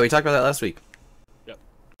 Oh yeah, we talked about that last week. Yep.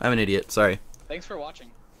 I'm an idiot. Sorry. Thanks for watching.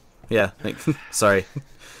 Yeah. Sorry.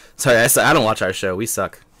 Sorry. I don't watch our show. We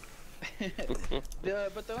suck. But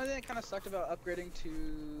the only thing that kind of sucked about upgrading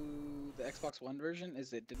to the Xbox One version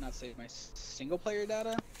is it did not save my single player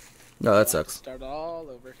data. No, that So I had to sucks. start all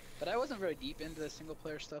over. But I wasn't very deep into the single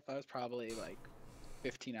player stuff. I was probably like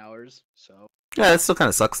 15 hours. So Yeah, that still kind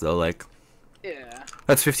of sucks though. Like, yeah.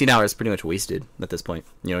 that's 15 hours pretty much wasted at this point.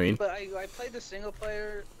 You know what I mean? But I played the single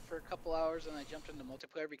player for a couple hours and I jumped into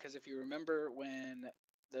multiplayer because if you remember when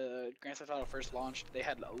the Grand Theft Auto first launched, they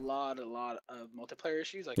had a lot of multiplayer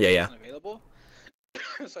issues. Like it wasn't available.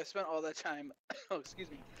 So I spent all that time. Oh, excuse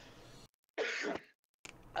me.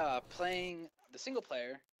 Playing the single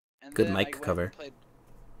player. And Good then mic I went cover. and played...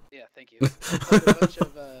 Yeah, thank you. I played a bunch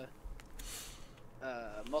of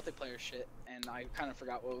multiplayer shit, and I kind of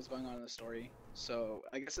forgot what was going on in the story. So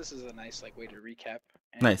I guess this is a nice way to recap.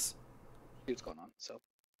 And Nice. see what's going on. So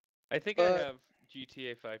I think I have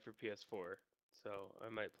GTA 5 for PS4, so I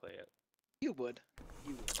might play it. you would.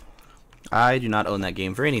 I do not own that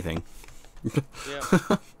game for anything. Yeah.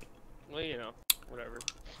 Well, whatever.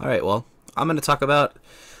 All right. Well, I'm gonna talk about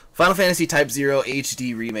Final Fantasy Type 0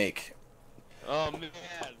 HD remake. Oh man.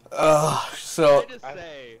 So. Can I just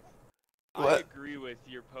say, What? I agree with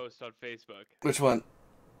your post on Facebook. Which one?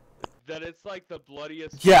 That it's like the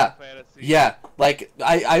bloodiest Yeah. Final Fantasy. Yeah, like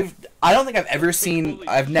I don't think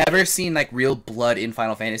I've never seen like real blood in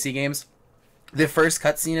Final Fantasy games. The first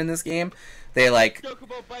cutscene in this game, they like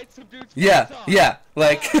Chocobo bites some dude's yeah, face off. yeah,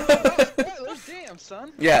 like Damn,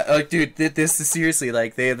 son. yeah, like dude, this is seriously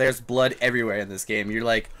like there's blood everywhere in this game. You're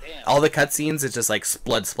like Damn. all the cutscenes, it's just like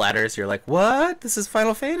blood splatters. You're like, what? This is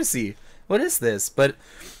Final Fantasy. What is this? But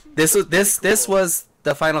this was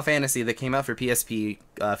the Final Fantasy that came out for PSP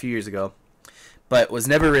a few years ago, but was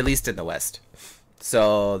never released in the West.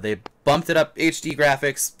 So they bumped it up HD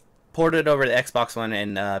graphics, ported it over to Xbox One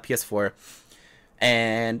and PS4,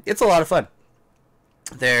 and it's a lot of fun.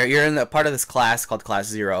 You're in the part of this class called Class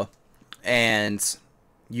 0, and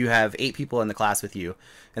you have 8 people in the class with you,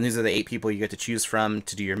 and these are the 8 people you get to choose from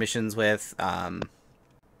to do your missions with.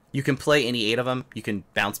 You can play any 8 of them. You can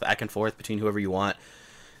bounce back and forth between whoever you want.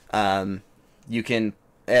 You can,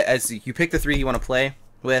 as you pick the 3 you want to play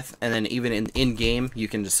with, and then even in game, you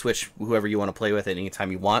can just switch whoever you want to play with at any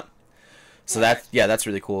time you want. So that's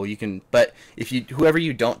really cool. You can, but if whoever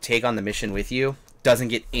you don't take on the mission with you doesn't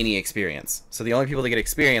get any experience. So the only people that get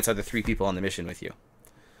experience are the 3 people on the mission with you.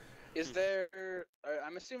 Is there?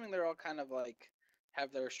 I'm assuming they're all kind of like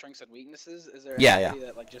have their strengths and weaknesses. Is there anybody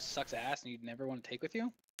that like just sucks ass and you'd never want to take with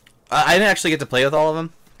you? I didn't actually get to play with all of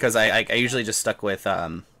them because I usually just stuck with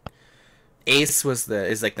Ace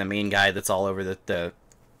is like the main guy that's all over the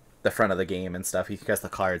front of the game and stuff. He has the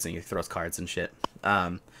cards and he throws cards and shit.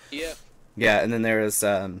 Yeah, and then there was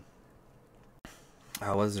what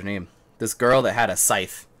was her name? This girl that had a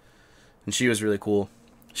scythe, and she was really cool.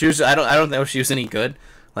 She was I don't know if she was any good,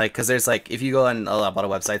 like because there's like if you go on a lot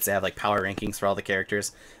of websites they have like power rankings for all the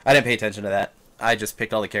characters. I didn't pay attention to that. I just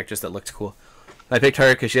picked all the characters that looked cool. I picked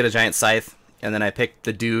her because she had a giant scythe, and then I picked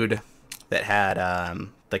the dude that had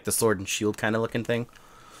like the sword and shield kind of looking thing.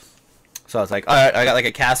 So I was like, all right, I got like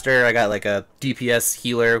a caster, I got like a DPS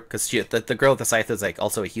healer because the girl with the scythe is like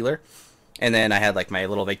also a healer. And then I had like my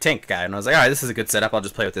little big tank guy, and I was like, all right, this is a good setup. I'll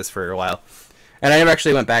just play with this for a while. And I never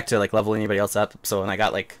actually went back to like level anybody else up. So when I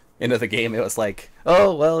got like into the game, it was like,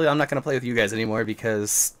 oh well, I'm not gonna play with you guys anymore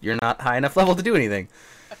because you're not high enough level to do anything.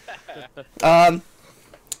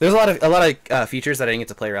 There's a lot of features that I didn't get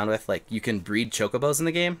to play around with. Like you can breed chocobos in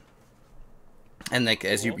the game, and like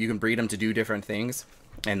as you can breed them to do different things,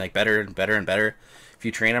 and like better and better and better if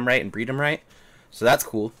you train them right and breed them right. So that's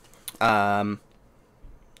cool.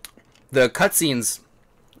 The cutscenes,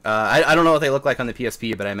 I don't know what they look like on the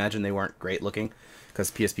PSP, but I imagine they weren't great looking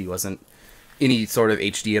because PSP wasn't any sort of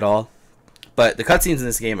HD at all. But the cutscenes in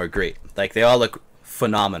this game are great. Like they all look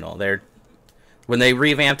phenomenal. When they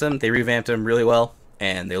revamped them really well,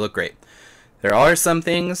 and they look great. There are some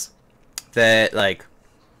things that like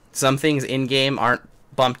some things in game aren't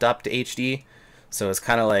bumped up to HD, so it's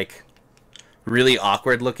kind of like really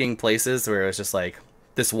awkward looking places where it's just like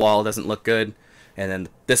this wall doesn't look good. And then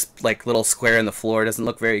this like little square in the floor doesn't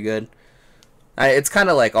look very good. It's kind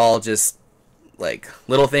of like all just like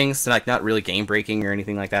little things, like not really game breaking or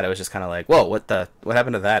anything like that. It was just kind of like, whoa, what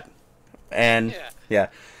happened to that? And yeah.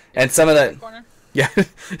 And some of the yeah,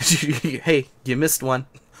 hey, you missed one.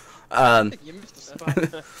 You missed a spot.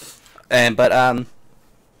 and like that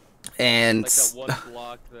one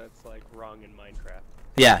block that's like wrong in Minecraft.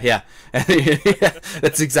 Yeah.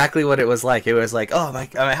 That's exactly what it was like. It was like, oh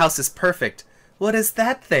my house is perfect. What is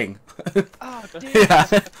that thing? Oh, damn. Yeah,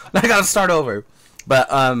 I gotta start over. But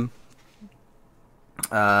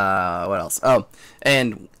what else? Oh,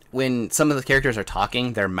 and when some of the characters are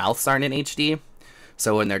talking, their mouths aren't in HD,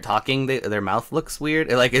 So when they're talking, their mouth looks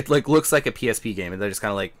weird. It looks like a PSP game, and they're just kind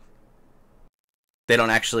of like they don't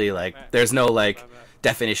actually There's no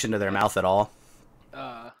definition to their mouth at all.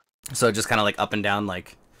 So it just kind of up and down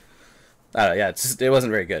yeah. It wasn't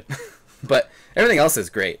very good, but everything else is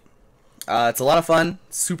great. It's a lot of fun,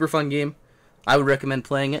 super fun game. I would recommend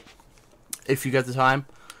playing it if you got the time.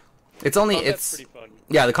 It's pretty fun.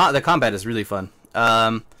 Yeah, the combat is really fun.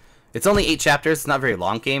 It's only 8 chapters. It's not a very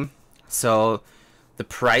long game, so the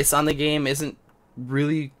price on the game isn't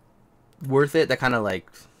really worth it. That kind of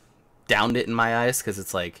downed it in my eyes because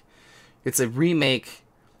it's a remake.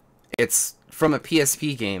 It's from a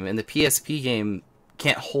PSP game, and the PSP game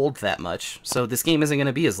can't hold that much. So this game isn't going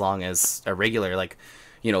to be as long as a regular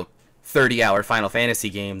 30-hour Final Fantasy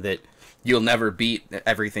game that you'll never beat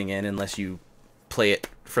everything in unless you play it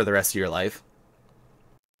for the rest of your life.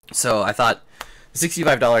 So I thought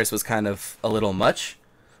 $65 was kind of a little much,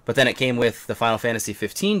 but then it came with the Final Fantasy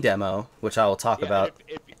 15 demo, which I will talk about.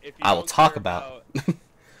 If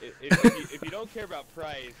you don't care about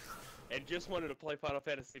price and just wanted to play Final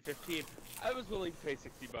Fantasy 15, I was willing to pay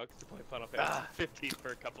 $60 to play Final Fantasy 15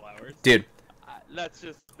 for a couple hours. Dude, that's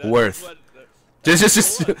worth. What,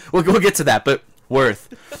 we'll get to that, but worth.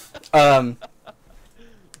 Overall,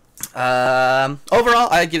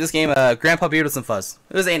 I give this game a Grandpa Beard with some fuzz.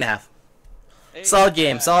 It was 8.5. Solid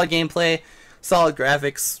game, solid gameplay, solid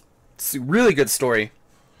graphics, really good story,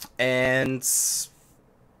 and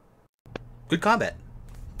good combat.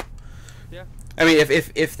 Yeah. I mean,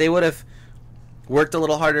 if they would have worked a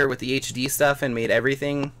little harder with the HD stuff and made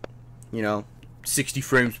everything, 60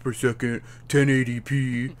 frames per second,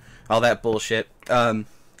 1080p, all that bullshit,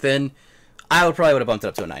 then I would have bumped it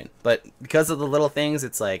up to a 9. But because of the little things,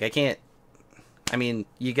 it's I can't. I mean,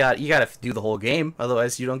 you gotta do the whole game,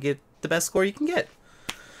 otherwise you don't get the best score you can get.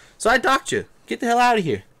 So I docked you. Get the hell out of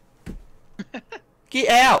here. Get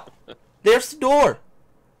out. There's the door.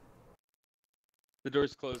 The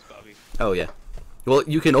door's closed, Bobby. Oh yeah. Well,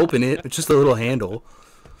 you can open it. It's just a little handle.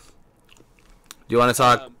 Do you want to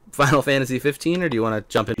talk Final Fantasy 15 or do you want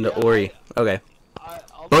to jump into Ori? Okay.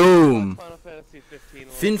 I'll Boom. Final Fantasy 15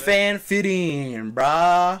 Fin fan fitting,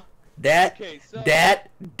 brah. That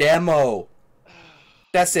demo.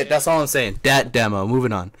 That's it. That's all I'm saying. That demo.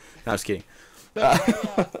 Moving on. No, I was kidding. So,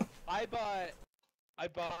 I bought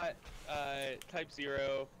Type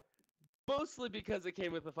 0 mostly because it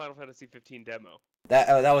came with the Final Fantasy 15 demo.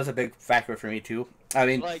 That was a big factor for me too. I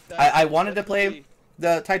mean, I wanted to play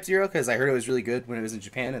the Type 0 because I heard it was really good when it was in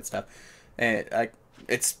Japan and stuff, and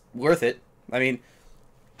it's worth it. I mean,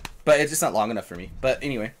 but it's just not long enough for me. But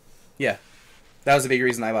anyway, yeah, that was a big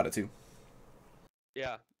reason I bought it too.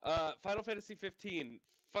 Yeah. Final Fantasy 15,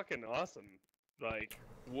 fucking awesome.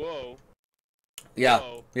 Whoa. Yeah.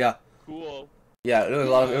 Whoa. Yeah. Cool. Yeah,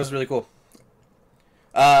 it was really cool.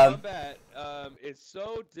 Combat is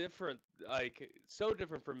so different, so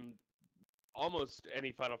different from almost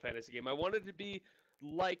any Final Fantasy game. I wanted to be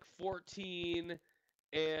like 14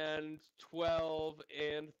 and 12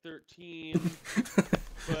 and 13.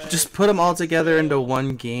 But just put them all together into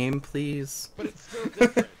one game, please. But it's still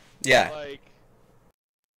different. Yeah.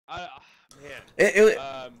 Man.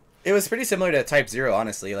 It was pretty similar to Type 0,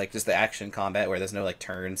 honestly. Just the action combat where there's no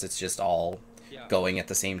turns. It's just all going at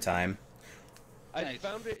the same time. I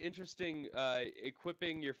found it interesting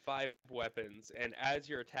equipping your 5 weapons, and as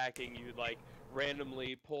you're attacking, you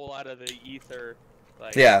randomly pull out of the ether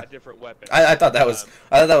a different weapon. I thought that was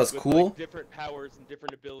cool. With, different powers and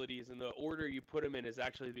different abilities, and the order you put them in is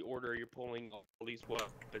actually the order you're pulling all these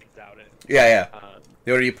weapons out in. Yeah.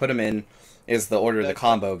 The order you put them in is the order the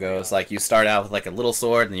combo goes. You start out with a little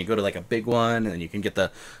sword, and then you go to a big one, and then you can get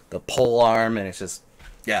the pole arm, and it's just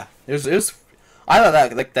it was. I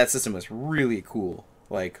thought that system was really cool.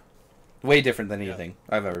 Way different than anything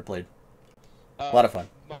I've ever played. A lot of fun.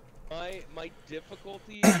 My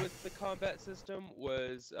difficulty with the combat system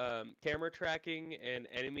was camera tracking and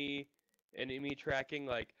enemy tracking.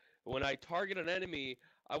 When I target an enemy,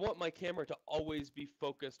 I want my camera to always be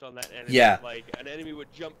focused on that enemy. Yeah. An enemy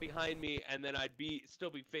would jump behind me, and then I'd still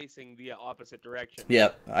be facing the opposite direction.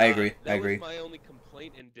 Yep, I agree. That was my only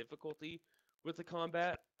complaint and difficulty with the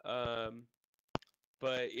combat.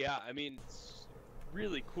 But yeah, I mean,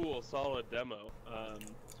 really cool, solid demo.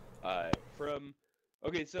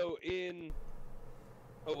 Okay, so in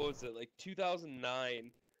what was it,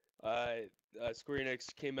 2009, Square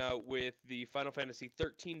Enix came out with the Final Fantasy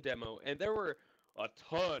 13 demo, and there were a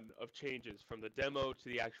ton of changes from the demo to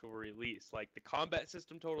the actual release. The combat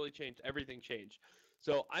system totally changed, everything changed.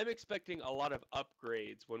 So I'm expecting a lot of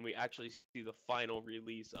upgrades when we actually see the final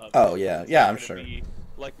release of it. Oh yeah, I'm sure.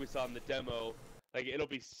 Like we saw in the demo, it'll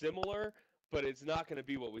be similar, but it's not going to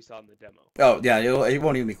be what we saw in the demo. Oh yeah, it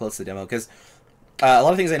won't even be close to the demo because a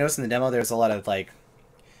lot of things I noticed in the demo. There's a lot of like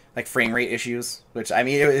frame rate issues, which I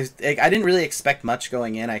mean, I didn't really expect much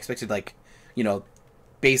going in. I expected like,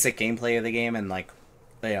 basic gameplay of the game and like,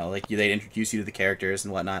 they'd introduce you to the characters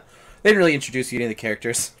and whatnot. They didn't really introduce you to the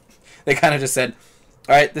characters. They kind of just said,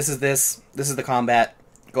 "All right, this is the combat.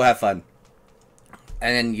 Go have fun."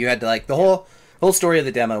 And then you had to the whole story of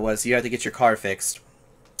the demo was you had to get your car fixed,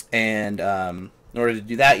 and in order to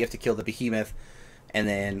do that, you have to kill the behemoth, and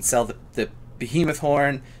then sell the behemoth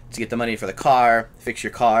horn to get the money for the car, fix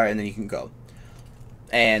your car, and then you can go.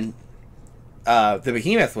 And the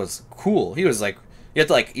behemoth was cool. He was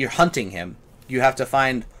you're hunting him. You have to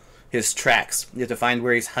find his tracks. You have to find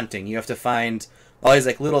where he's hunting. You have to find all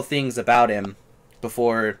these little things about him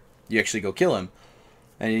before you actually go kill him.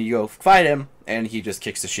 And you go fight him, and he just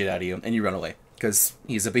kicks the shit out of you, and you run away because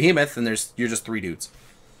he's a behemoth, and you're just 3 dudes.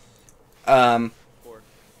 4.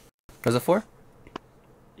 Was it 4?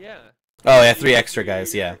 Yeah. Oh yeah, 3 extra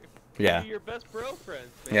guys. Yeah. Your best bro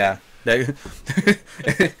friends. Man. Yeah.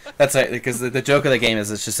 That's right, because the joke of the game is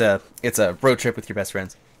it's a road trip with your best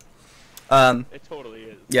friends. It totally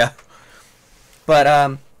is. Yeah. But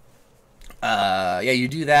yeah, you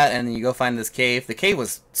do that and then you go find this cave. The cave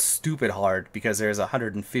was stupid hard because there's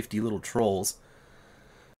 150 little trolls.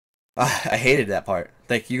 I hated that part.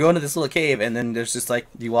 You go into this little cave and then there's just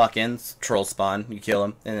you walk in, trolls spawn, you kill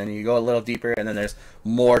them, and then you go a little deeper and then there's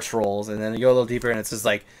more trolls, and then you go a little deeper and it's just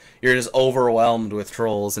you're just overwhelmed with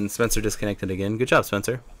trolls. And Spencer disconnected again. Good job,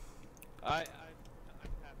 Spencer. I'm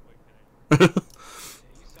halfway connected.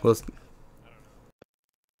 Well,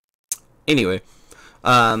 anyway,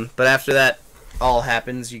 but after that all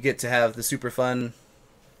happens, you get to have the super fun.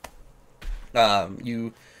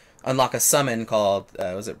 You unlock a summon called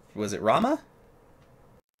was it Rama?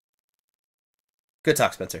 Good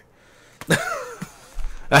talk, Spencer.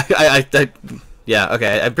 Yeah,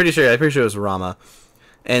 okay. I'm pretty sure it was Rama.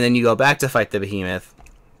 And then you go back to fight the behemoth.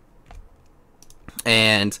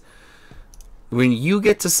 And when you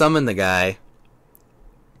get to summon the guy,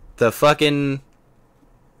 it's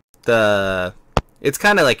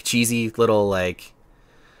kind of cheesy little a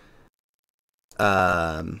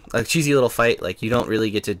cheesy little fight. You don't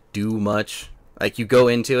really get to do much. You go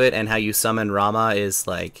into it, and how you summon Rama is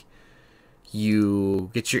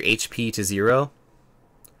you get your HP to 0.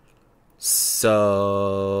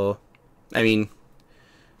 So I mean,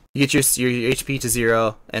 you get your HP to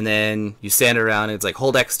 0, and then you stand around, and it's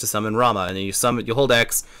hold X to summon Rama, and then you hold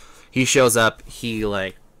X, he shows up, he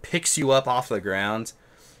picks you up off the ground,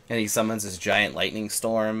 and he summons this giant lightning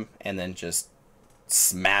storm, and then just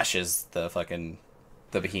smashes the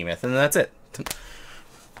behemoth, and that's it.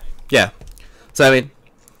 Yeah. So I mean,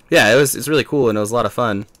 yeah, it's really cool, and it was a lot of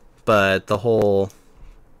fun, but the whole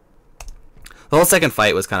second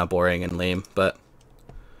fight was kind of boring and lame, but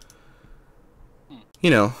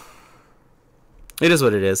it is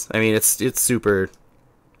what it is. I mean, it's super.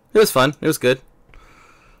 It was fun. It was good,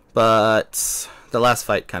 but the last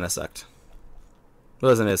fight kind of sucked. It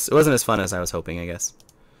wasn't as fun as I was hoping, I guess.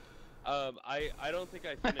 I don't think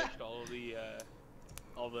I finished all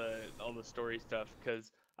the story stuff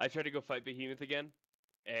because I tried to go fight Behemoth again,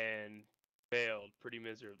 and failed pretty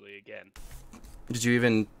miserably again. Did you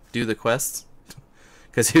even do the quests?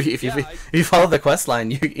 Because if you follow the quest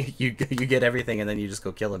line, you get everything, and then you just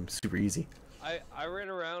go kill him. Super easy. I ran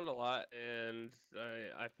around a lot, and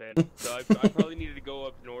I failed. So I probably needed to go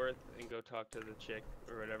up north and go talk to the chick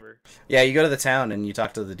or whatever. Yeah, you go to the town, and you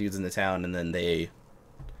talk to the dudes in the town, and then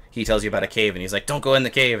he tells you about a cave, and he's like, "Don't go in the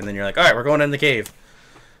cave," and then you're like, "All right, we're going in the cave,"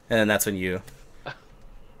 and then that's when you.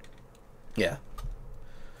 Yeah.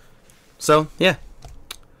 So yeah.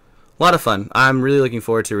 A lot of fun. I'm really looking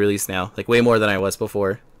forward to release now, way more than I was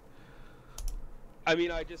before. I mean,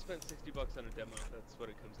 I just spent $60 on a demo. That's what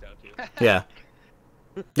it comes down to. Yeah.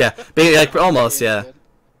 Yeah, almost, yeah.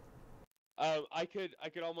 I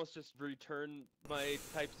could almost just return my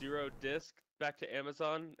Type 0 disc back to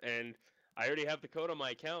Amazon, and I already have the code on my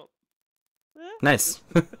account. Nice.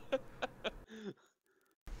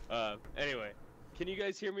 Anyway, can you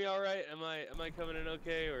guys hear me all right? Am I coming in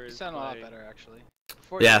okay, or You sound a lot better, actually.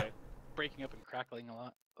 Before Yeah. you were breaking up and crackling a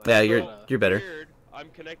lot. Yeah, you're better. Weird. I'm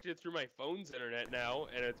connected through my phone's internet now,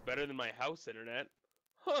 and it's better than my house internet.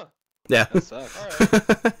 Huh. Yeah. That sucks. Alright.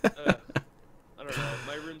 I don't know.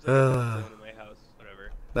 My room's like a zone in my house.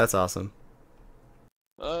 Whatever. That's awesome.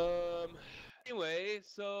 Anyway,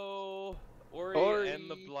 so Ori and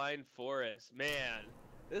the Blind Forest. Man,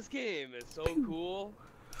 this game is so cool.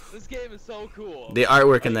 This game is so cool. The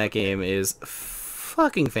artwork in that game is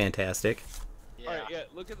fucking fantastic. Yeah. Alright, yeah.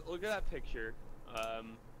 Look at that picture.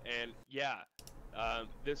 And yeah,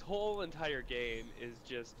 this whole entire game is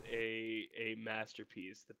just a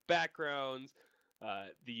masterpiece. The backgrounds,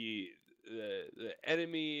 the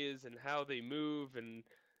enemies and how they move, and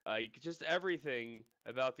just everything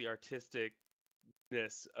about the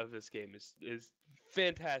artisticness of this game is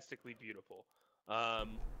fantastically beautiful.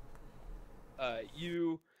 Um,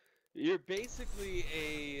 you're basically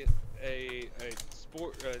a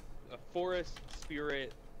forest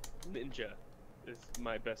spirit ninja is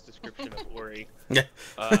my best description of Ori. Yeah.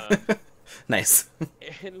 Um, Nice.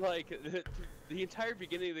 and like the entire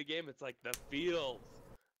beginning of the game, it's like the fields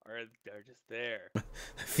are just there.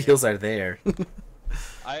 Feels are there.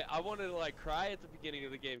 I wanted to like cry at the beginning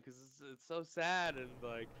of the game because it's so sad and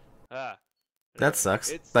like That sucks.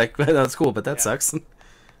 It's Like that's cool, but that yeah. sucks.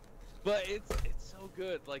 But it's so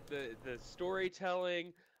good. Like the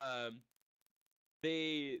storytelling,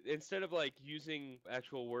 they instead of like using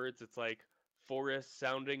actual words, it's like forest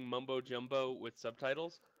sounding mumbo jumbo with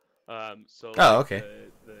subtitles. So Oh, like okay.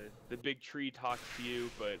 the big tree talks to you,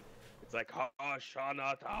 but it's like ha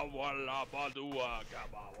shana ta wala badua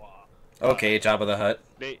gabawa. Okay, Jabba the Hutt.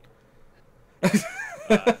 They it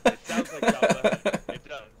sounds like Jabba the Hutt. It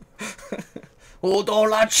does. Odo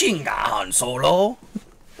la chinga, Han Solo.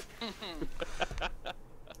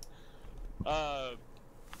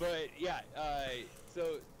 But yeah,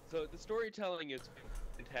 so the storytelling is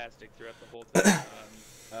fantastic throughout the whole time,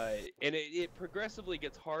 and it progressively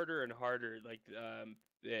gets harder and harder. Like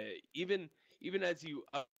even as you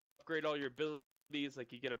upgrade all your abilities,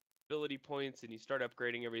 like you get ability points and you start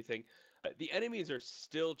upgrading everything, the enemies are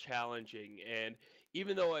still challenging. And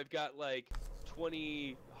even though I've got like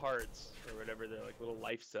 20 hearts or whatever, they're like little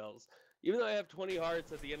life cells. Even though I have 20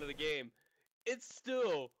 hearts at the end of the game, it's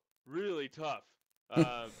still really tough.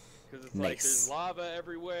 Because it's like there's lava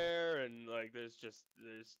everywhere, and like there's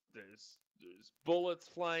bullets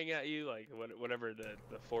flying at you, like whatever the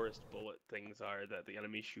forest bullet things are that the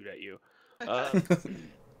enemies shoot at you.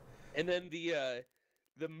 And then the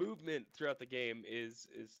movement throughout the game is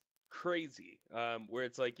crazy. Where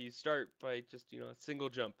it's like you start by just a single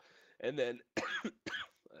jump, and then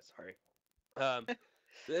sorry.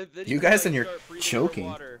 Then You can, guys like, and your start breathing choking.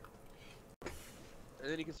 underwater. And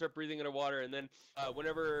then you can start breathing underwater, and then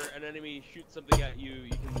whenever an enemy shoots something at you, you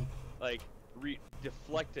can like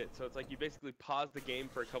deflect it. So it's like you basically pause the game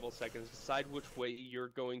for a couple seconds, decide which way you're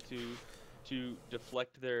going to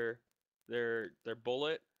deflect their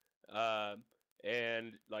bullet,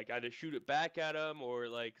 and like either shoot it back at them, or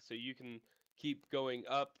like so you can keep going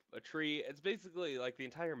up a tree. It's basically like the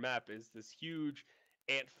entire map is this huge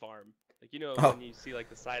ant farm. Like when you see like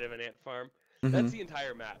the side of an ant farm, that's the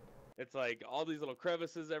entire map. It's like all these little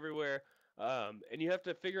crevices everywhere, and you have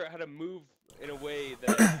to figure out how to move in a way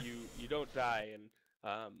that you don't die, and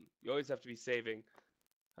you always have to be saving.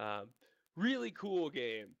 Really cool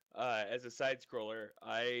game. As a side scroller,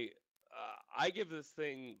 I give this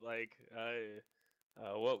thing like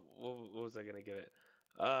what was I gonna give it?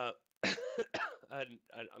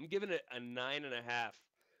 I'm giving it a 9.5,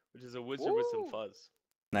 which is a wizard with some fuzz.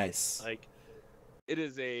 Nice. Like, it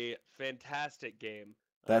is a fantastic game.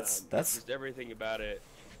 That's just everything about it.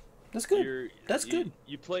 That's good. That's good.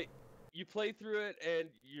 You play through it, and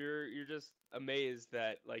you're just amazed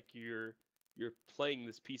that like you're playing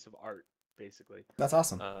this piece of art, basically. That's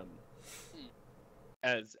awesome.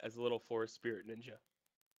 As a little forest spirit ninja.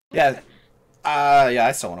 Yeah. Yeah,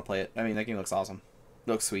 I still want to play it. I mean, that game looks awesome.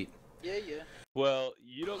 It looks sweet. Yeah. Well,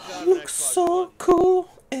 you don't got an Looks Xbox so One. cool.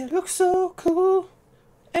 It looks so cool.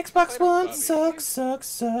 Xbox One Bobby.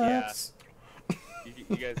 sucks. Yeah.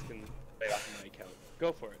 You guys can play it off my account.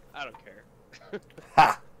 Go for it. I don't care.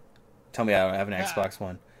 Ha! Tell me I don't have an Xbox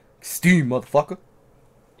One. Steam, motherfucker.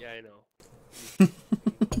 Yeah, I know. You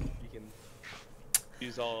can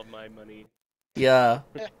use all of my money. Yeah.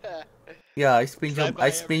 Yeah, I spend your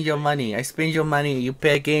money. I spend your money. You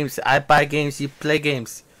pay games. I buy games. You play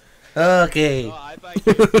games. Okay. No, I buy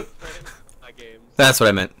games. You buy games. That's what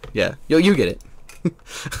I meant. Yeah. You get it. Yeah,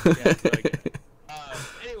 so I get it.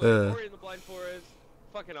 Anyway, Ori in the Blind Forest,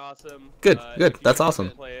 fucking awesome. Good. If you That's haven't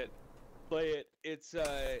awesome. Play it. It's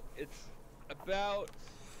about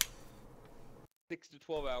 6 to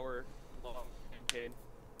 12 hour long campaign.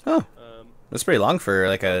 Oh, that's pretty long for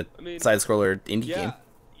like a side-scroller indie yeah, game.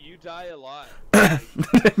 you die a lot.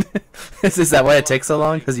 Is that why it takes so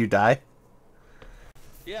long? Because you die?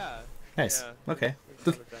 Yeah. Nice. Yeah, Okay.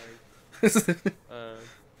 there's a lot of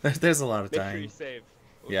dying. There's a lot of Make sure dying. you save.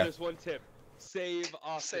 Yeah. Just one tip: save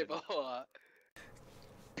often. Save a whole lot.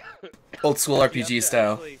 Old school You have RPG to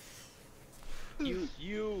style. actually-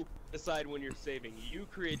 you decide when you're saving. You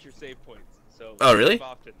create your save points. So Oh, really? save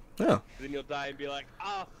often. Oh. Then you'll die and be like,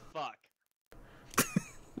 ah, fuck.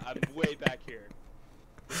 I'm way back here.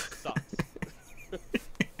 This sucks.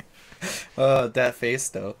 Oh, that face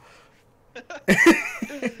though.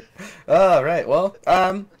 All right. Well,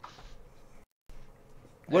 what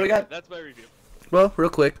do we got? That's my review. Well, real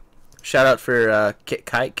quick, shout out for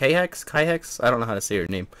Kaihex. I don't know how to say your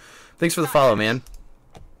name. Thanks for the follow, man.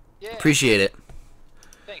 Yeah. Appreciate it.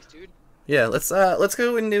 Thanks, dude. Yeah, let's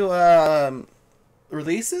go into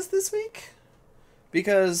releases this week,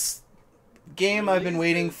 because game I've been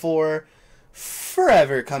waiting for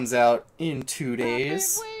forever comes out in 2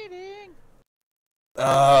 days. I've been waiting.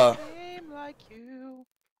 Game like you.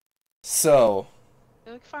 So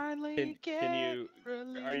It'll finally Can get you?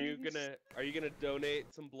 released. Are you gonna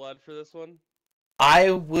donate some blood for this one?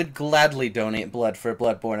 I would gladly donate blood for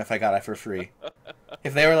Bloodborne if I got it for free.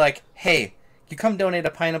 If they were like, "Hey, you come donate a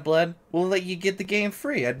pint of blood, we'll let you get the game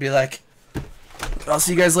free," I'd be like, "I'll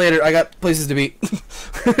see you guys later. I got places to be,"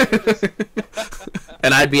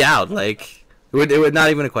 and I'd be out. Like, it would not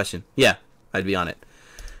even a question. Yeah, I'd be on it.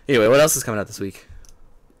 Anyway, what else is coming out this week?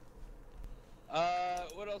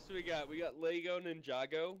 What else do we got? We got Lego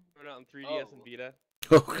Ninjago coming out on 3DS and Vita.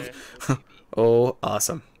 Oh,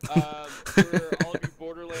 awesome. For all of you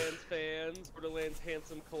Borderlands fans, Borderlands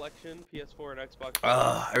Handsome Collection, PS4 and Xbox.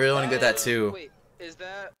 I really want to get that too. Wait, is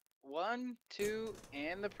that 1, 2,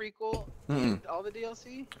 and the prequel Mm-mm. and all the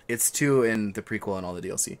DLC? It's 2 in the prequel and all the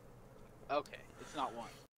DLC. Okay, it's not 1.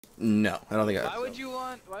 No, I don't think I. Why would you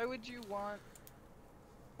want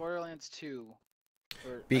Borderlands 2?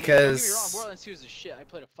 Because don't get me wrong, Borderlands 2 is the shit. I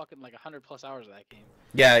played a fucking like 100+ hours of that game.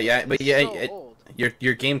 yeah, but It's yeah, so old.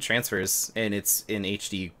 your game transfers and it's in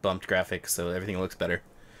HD bumped graphics, so everything looks better.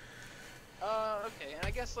 Okay, and I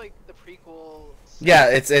guess like the prequel. Yeah,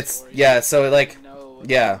 it's story, yeah. So like, know what's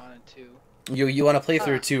yeah. going on in 2. you want to play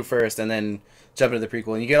through 2 first, and then jump into the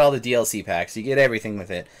prequel, and you get all the DLC packs. You get everything with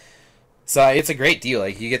it. So it's a great deal.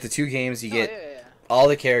 Like, you get the 2 games, you get Yeah. all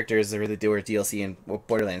the characters that were DLC in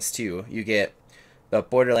Borderlands 2. You get the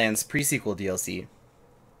Borderlands pre-sequel DLC.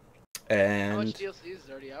 And How much DLC is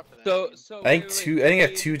already out for that? So, game? so I think wait, two. wait, I think I you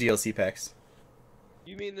have 2 DLC packs.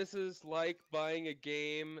 You mean this is like buying a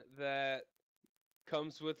game that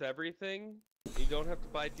comes with everything? You don't have to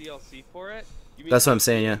buy DLC for it? You mean That's what I'm those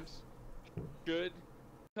saying, yeah. games Should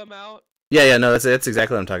come out Yeah, no, that's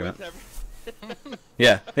exactly what I'm talking with about. every...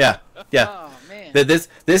 Yeah. Oh man.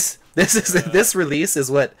 This release is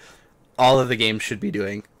what all of the games should be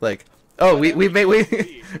doing. Like, oh,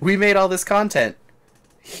 we made all this content.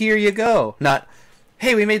 Here you go. Not,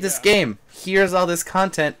 hey, we made this game. Here's all this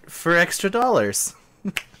content for extra dollars.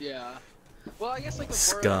 Yeah. Well, I guess like with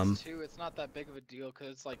Scum. Borderlands 2, it's not that big of a deal because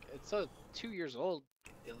it's like it's 2 years old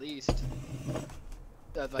at least.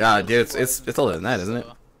 Like, Yeah, DLC dude, wise it's older than that, and isn't it?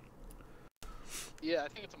 so- Yeah, I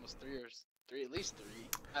think it's almost 3 years. At least 3.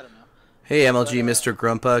 I don't know. Hey, MLG, But, Mr.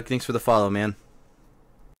 Grumpa, thanks for the follow, man.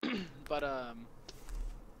 But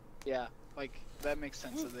yeah, like that makes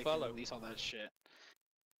sense that they Follow. can release all that shit.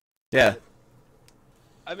 Yeah,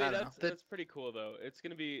 I mean, I don't know. that's pretty cool though. It's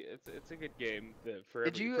gonna be it's a good game for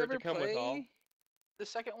Did you for it ever to come with all. play the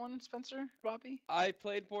second one, Spencer? Robbie? I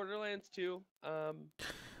played Borderlands 2,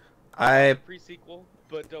 I pre-sequel,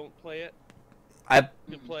 but don't play it. I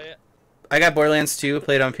You play it. I got Borderlands 2,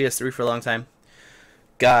 played on PS3 for a long time.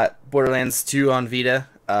 Got Borderlands 2 on Vita.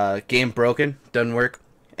 Game broken, doesn't work,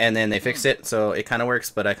 and then they fixed it, so it kind of works,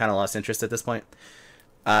 but I kind of lost interest at this point.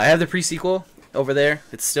 I have the pre-sequel over there.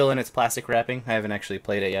 It's still in its plastic wrapping. I haven't actually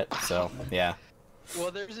played it yet, so yeah.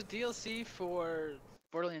 Well, there's a DLC for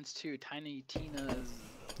Borderlands 2, Tiny Tina's.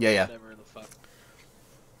 Yeah. Whatever the fuck.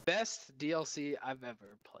 Best DLC I've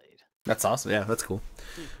ever played. That's awesome. Yeah, that's cool.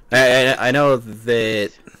 I know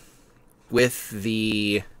that with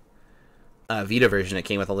the Vita version, it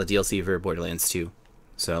came with all the DLC for Borderlands 2.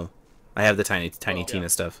 So I have the Tiny Tina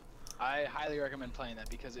stuff. I highly recommend playing that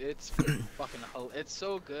because it's it's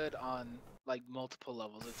so good on like multiple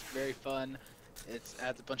levels. It's very fun. It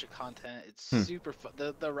adds a bunch of content. It's super fun.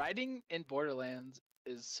 The writing in Borderlands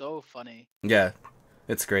is so funny. Yeah,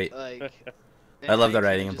 it's great. Like I love the Tiny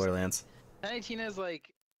writing Tina in just- Borderlands. Tiny Tina's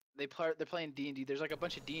like they're playing D&D. There's like a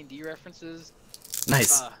bunch of D&D references.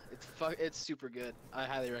 Nice. It's super good. I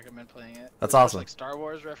highly recommend playing it. That's There's a bunch, awesome. like Star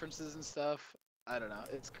Wars references and stuff. I don't know.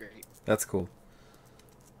 It's great. That's cool.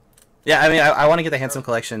 Yeah, I mean, I want to get the Handsome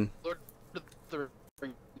Collection. Lord of the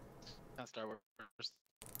Rings, not Star Wars.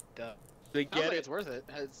 Duh. They Sounds get like it. it's worth it.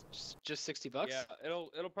 It's just $60. Yeah, it'll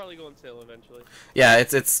probably go on sale eventually. Yeah,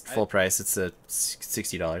 it's full price. It's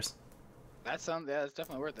 $60. That's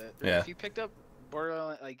definitely worth it. Yeah. If you picked up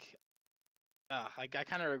Borderlands, I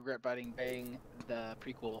kind of regret buying the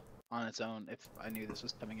prequel on its own if I knew this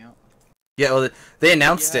was coming out. Yeah, well, they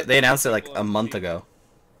announced Yeah, it. They announced it like people a on month PC. ago.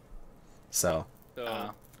 So.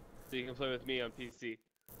 So you can play with me on PC.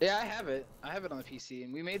 Yeah, I have it. I have it on the PC,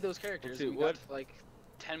 and we made those characters. see, And we what- got to, like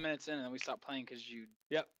 10 minutes in, and then we stopped playing because you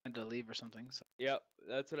Yep. had to leave or something. So. Yep,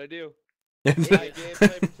 that's what I do. Yeah. Game play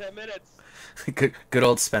for 10 minutes. Good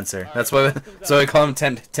old Spencer. All That's right, why. what comes So we out? call him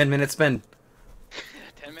 10 minute spin.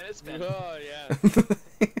 10 minutes spent. Oh yeah.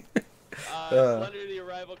 Slender the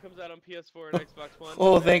Arrival comes out on PS4 and Xbox One.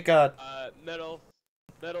 Oh, thank God. Metal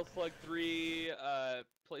Slug 3,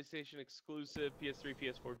 PlayStation exclusive, PS3,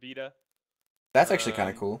 PS4, Vita. That's actually kind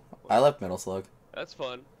of cool. I love Metal Slug. That's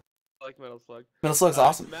fun. I like Metal Slug. Metal Slug's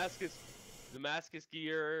awesome. Damascus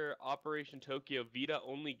Gear Operation Tokyo Vita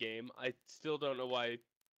only game. I still don't know why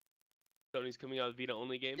Sony's coming out with Vita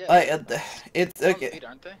only game. Yeah. It's They're on okay. Vita,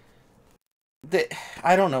 aren't they?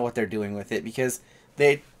 I don't know what they're doing with it because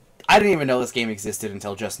I didn't even know this game existed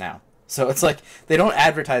until just now. So it's like they don't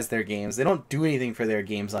advertise their games. They don't do anything for their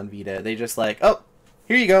games on Vita. They just like, oh,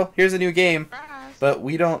 here you go. Here's a new game, but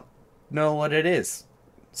we don't know what it is.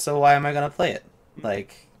 So why am I gonna play it?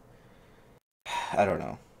 Like, I don't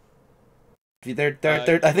know.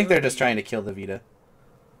 I think they're just trying to kill the Vita.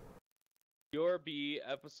 Your B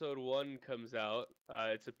Episode 1 comes out.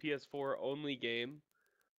 It's a PS4 only game.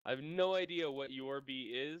 I have no idea what Your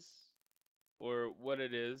B is or what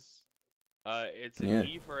it is. It's an Yeah.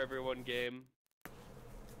 E for everyone game.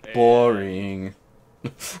 And, Boring.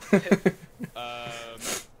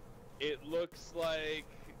 It looks like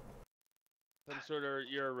some sort of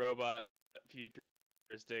you're a robot,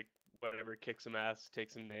 futuristic, whatever, kick some ass,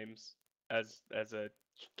 take some names as a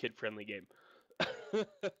kid-friendly game.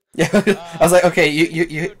 Yeah, I was like, okay, you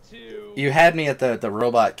Episode 2, you had me at the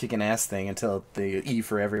robot kicking ass thing until the E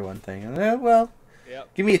for everyone thing. And, well,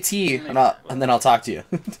 Yep. give me a T and then I'll talk to you.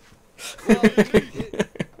 Well,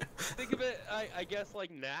 think of it, I guess, like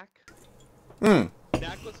Knack. Hmm.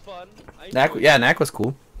 Knack was fun. Knack was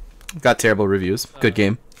cool. Got terrible reviews. Good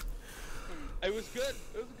game. It was good.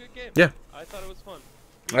 It was a good game. Yeah. I thought it was fun.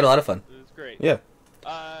 I had a lot of fun. It was great. Yeah.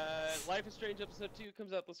 Life is Strange Episode 2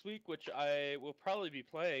 comes out this week, which I will probably be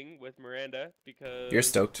playing with Miranda because... You're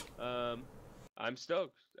stoked. I'm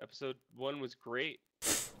stoked. Episode 1 was great.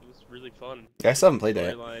 It was really fun. I still haven't played that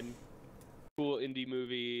yet. Storyline, cool indie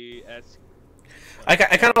movie-esque. I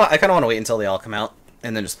kind of want to wait until they all come out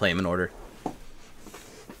and then just play them in order.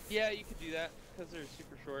 Yeah, you could do that because they're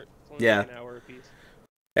super short. It's only Yeah. like an hour apiece.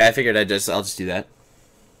 Yeah, I figured I'll just do that.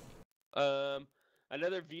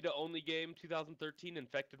 Another Vita only game, 2013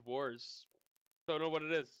 Infected Wars. Don't know what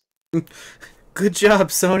it is. Good job,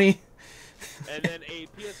 Sony. And then a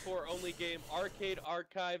PS4 only game, Arcade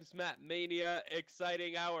Archives Map Mania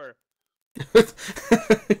Exciting Hour.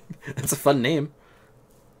 That's a fun name.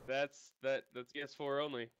 That's PS4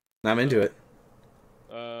 only. I'm into it.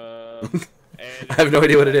 And I have no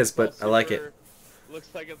idea what it is, it's all but I like it. super- Looks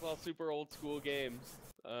like it's all super old school games.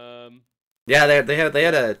 Yeah, they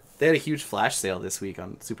had a huge flash sale this week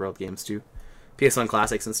on super old games too, PS1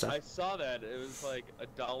 classics and stuff. I saw that. It was like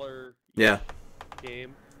 $1 Yeah.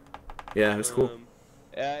 game. Yeah, it was cool.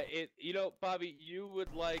 Bobby, you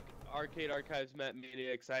would like Arcade Archives Map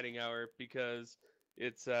Mania Exciting Hour because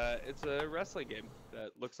it's a wrestling game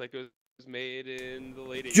that looks like it was made in the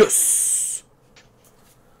late 80s. Yes.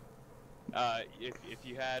 If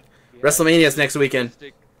you had WrestleMania's next weekend.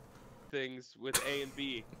 Things with A and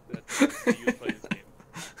B, that's how you would play this game.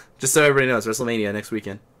 Just so everybody knows, WrestleMania next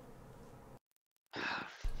weekend.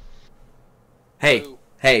 Hey, Ooh.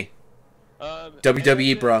 hey.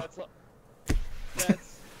 WWE, and bro.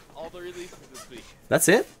 That's all the releases this week. That's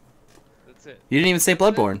it? That's it. You didn't even say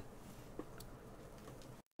Bloodborne.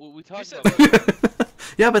 Well, we talked said about that.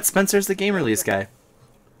 Yeah, but Spencer's the game release guy.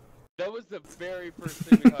 That was the very first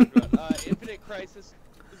thing we talked about. Infinite Crisis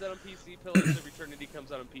comes out on PC. Pillars of Eternity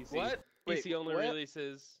comes out on PC. What? Wait, PC only what?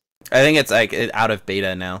 releases. I think it's like out of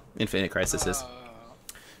beta now. Infinite Crisis is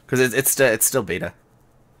because it's still beta.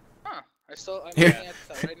 Huh. I'm Here. looking at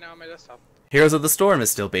that right now on my desktop. Heroes of the Storm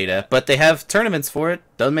is still beta, but they have tournaments for it.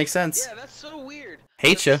 Doesn't make sense. Yeah, that's so weird.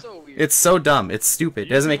 Hate That's ya. so weird. It's so dumb. It's stupid. It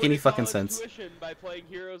You doesn't make win any a fucking college sense. tuition by playing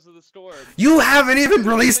Heroes of the Storm. You haven't even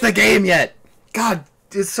released the game yet. God,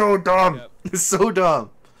 it's so dumb. Yep. It's so dumb.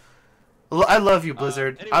 I love you,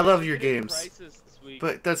 Blizzard. Anyway, I love your Infinite games. Crisis this week.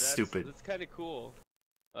 But that's stupid. That's kind of cool.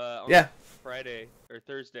 On Yeah. Friday or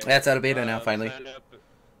Thursday. That's out of beta now, finally.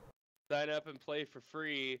 Sign up and play for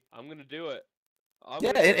free. I'm gonna do it.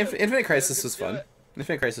 Yeah, Infinite Crisis was fun.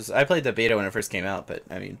 Infinite Crisis. I played the beta when it first came out, but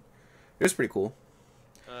I mean, it was pretty cool.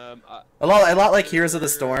 A lot like Heroes of the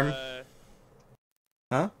Storm.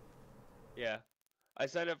 Huh? Yeah, I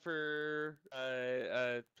signed up for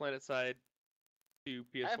Planet Side to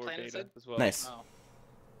PS4 Planet beta Side. as well. Nice. Oh.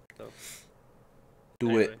 So, Do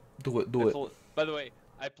anyway, it. Do it. Do it. By the way,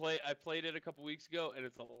 I played it a couple weeks ago, and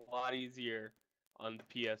it's a lot easier on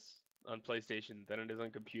the on PlayStation than it is on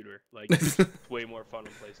computer. Like, it's way more fun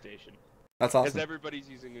on PlayStation. That's Because awesome. everybody's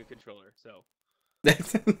using a controller, so. Yeah.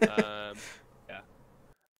 Yeah.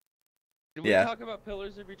 Did we talk about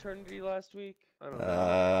Pillars of Eternity last week? I don't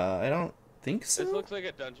know. I don't think so. This looks like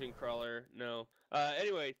a dungeon crawler. No.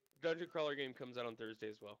 Anyway, dungeon crawler game comes out on Thursday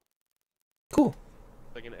as well. Cool.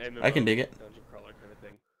 Like an MMO I can dig it. dungeon crawler kind of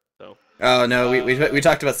thing. So. Oh no, we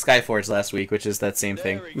talked about Skyforge last week, which is that same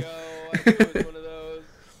thing. There we go. I knew it was one of those.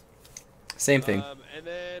 Same thing. And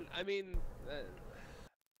then, I mean,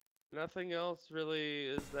 nothing else really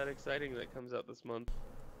is that exciting that comes out this month.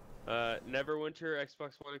 Neverwinter,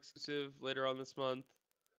 Xbox One exclusive later on this month.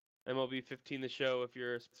 MLB 15 The Show if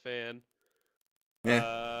you're a fan.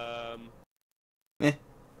 Yeah.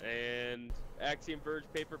 And Axiom Verge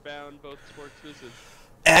Paperbound, both sport exclusive.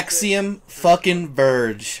 Axiom fucking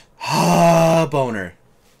Verge. Ah, boner.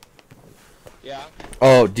 Yeah.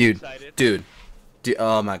 Oh, dude. Excited? Dude.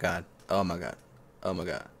 Oh my god. Oh my god. Oh my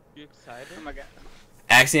god. You excited? Oh my god.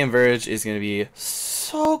 Axiom Verge is gonna be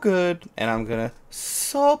so good, and I'm gonna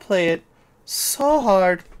so play it so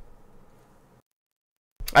hard.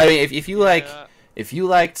 I mean, if you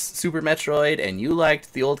liked Super Metroid and you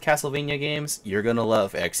liked the old Castlevania games, you're gonna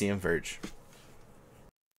love Axiom Verge.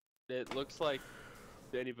 It looks like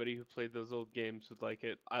anybody who played those old games would like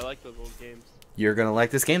it. I like those old games. You're gonna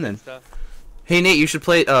like this game then. Stuff. Hey Nate, you should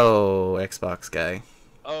play. Oh, Xbox guy.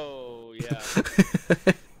 Oh yeah.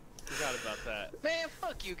 Forgot about that. Man,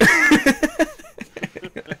 fuck you guys.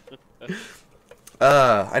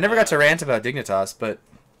 I never got to rant about Dignitas, but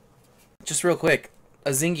just real quick,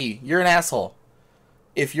 Azingi, you're an asshole.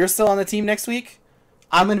 If you're still on the team next week,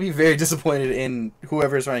 I'm gonna be very disappointed in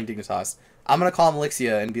whoever's running Dignitas. I'm gonna call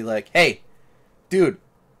Melixia and be like, "Hey, dude,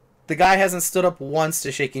 the guy hasn't stood up once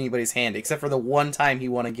to shake anybody's hand, except for the one time he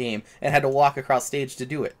won a game and had to walk across stage to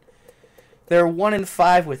do it. They're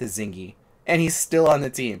 1-5 with Azingi, and he's still on the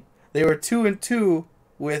team. They were 2-2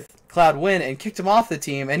 with Cloud Win and kicked him off the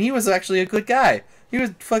team, and he was actually a good guy. He was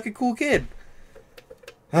a fucking cool kid."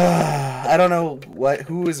 I don't know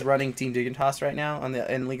who is running Team Dignitas right now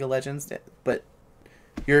in League of Legends, but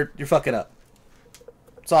you're fucking up.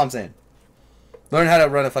 That's all I'm saying. Learn how to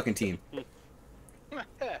run a fucking team.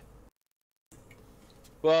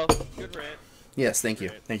 Well, good rant. Yes, thank you.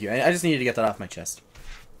 Thank you. I just needed to get that off my chest.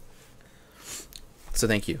 So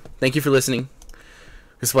thank you. Thank you for listening.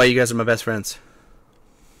 This is why you guys are my best friends.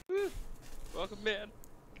 Welcome, man.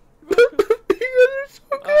 You guys are so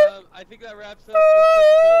good. I think that wraps up this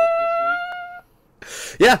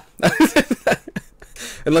episode Yeah.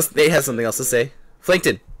 Unless Nate has something else to say.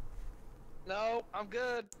 Flankton. No, I'm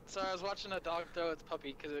good. Sorry, I was watching a dog throw its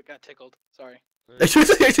puppy because it got tickled. Sorry. this Are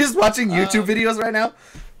you just watching YouTube videos right now?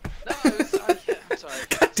 No, I'm sorry.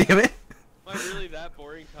 God damn it. Am I really that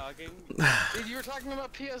boring talking? Dude, you were talking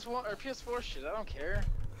about PS1 or PS4 shit. I don't care.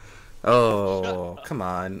 Oh, come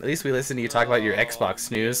on. At least we listen to you talk about your Xbox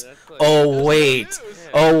man, news. that's like- Oh, That's wait. no news.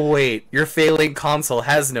 Oh, wait. Your failing console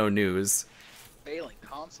has no news. Failing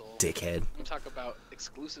console. Dickhead. I'm talk about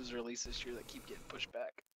exclusives released this year that keep getting pushed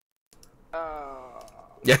back.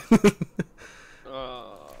 Yeah.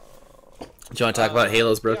 Oh. Do you want to talk about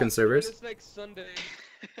Halo's broken servers? Join us next Sunday.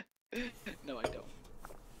 No, I don't.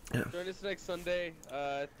 Join us next Sunday,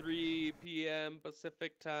 3 p.m.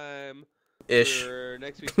 Pacific time. Ish. For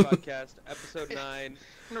next week's podcast, episode 9.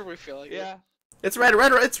 Whenever we feel like Yeah. It's right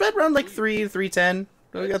around like 3:10.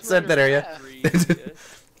 We got that area. Yeah. 3,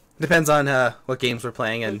 Depends on what games we're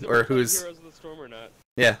playing and or who's. Heroes of the Storm or not.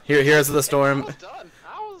 Yeah, Heroes of the I Storm. was done.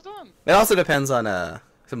 I was done. It also depends on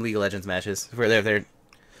some League of Legends matches. If they're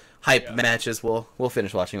hype matches, we'll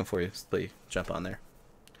finish watching them for you. So please jump on there.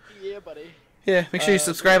 Yeah, buddy. Yeah, make sure you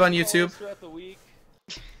subscribe on follow us YouTube. throughout the week.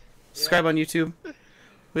 Subscribe on YouTube.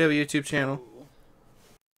 We have a YouTube channel.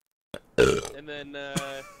 And then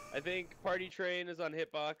I think Party Train is on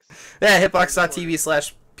Hitbox. Yeah,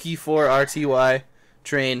 hitbox.tv/P4RTY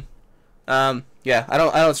train. Yeah, I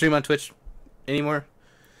don't stream on Twitch anymore.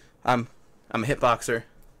 I'm a hitboxer.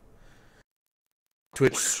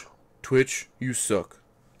 Twitch, you suck.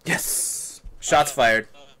 Yes. Shots fired.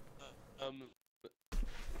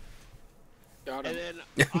 Got And him.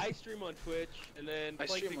 then I stream on Twitch, and then I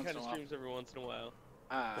stream Plankton once kind in of a while. streams every once in a while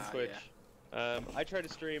Ah, on Twitch. yeah. I try to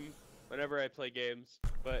stream whenever I play games,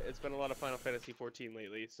 but it's been a lot of Final Fantasy 14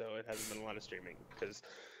 lately, so it hasn't been a lot of streaming because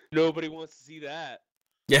nobody wants to see that.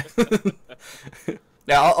 Yeah.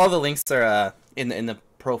 Yeah, all the links are in the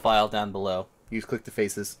profile down below. You just click the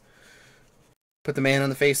faces. Put the man on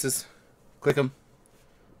the faces. Click them.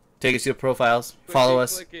 Take us to your profiles. Follow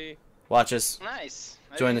us. Clicky. Watch us. Nice.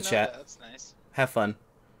 I Join didn't the know chat. that. That's nice. Have fun.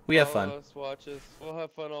 We have fun. Follow us, watch us. We'll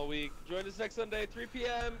have fun all week. Join us next Sunday, 3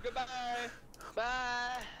 p.m. Goodbye.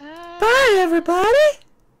 Bye. Bye, everybody.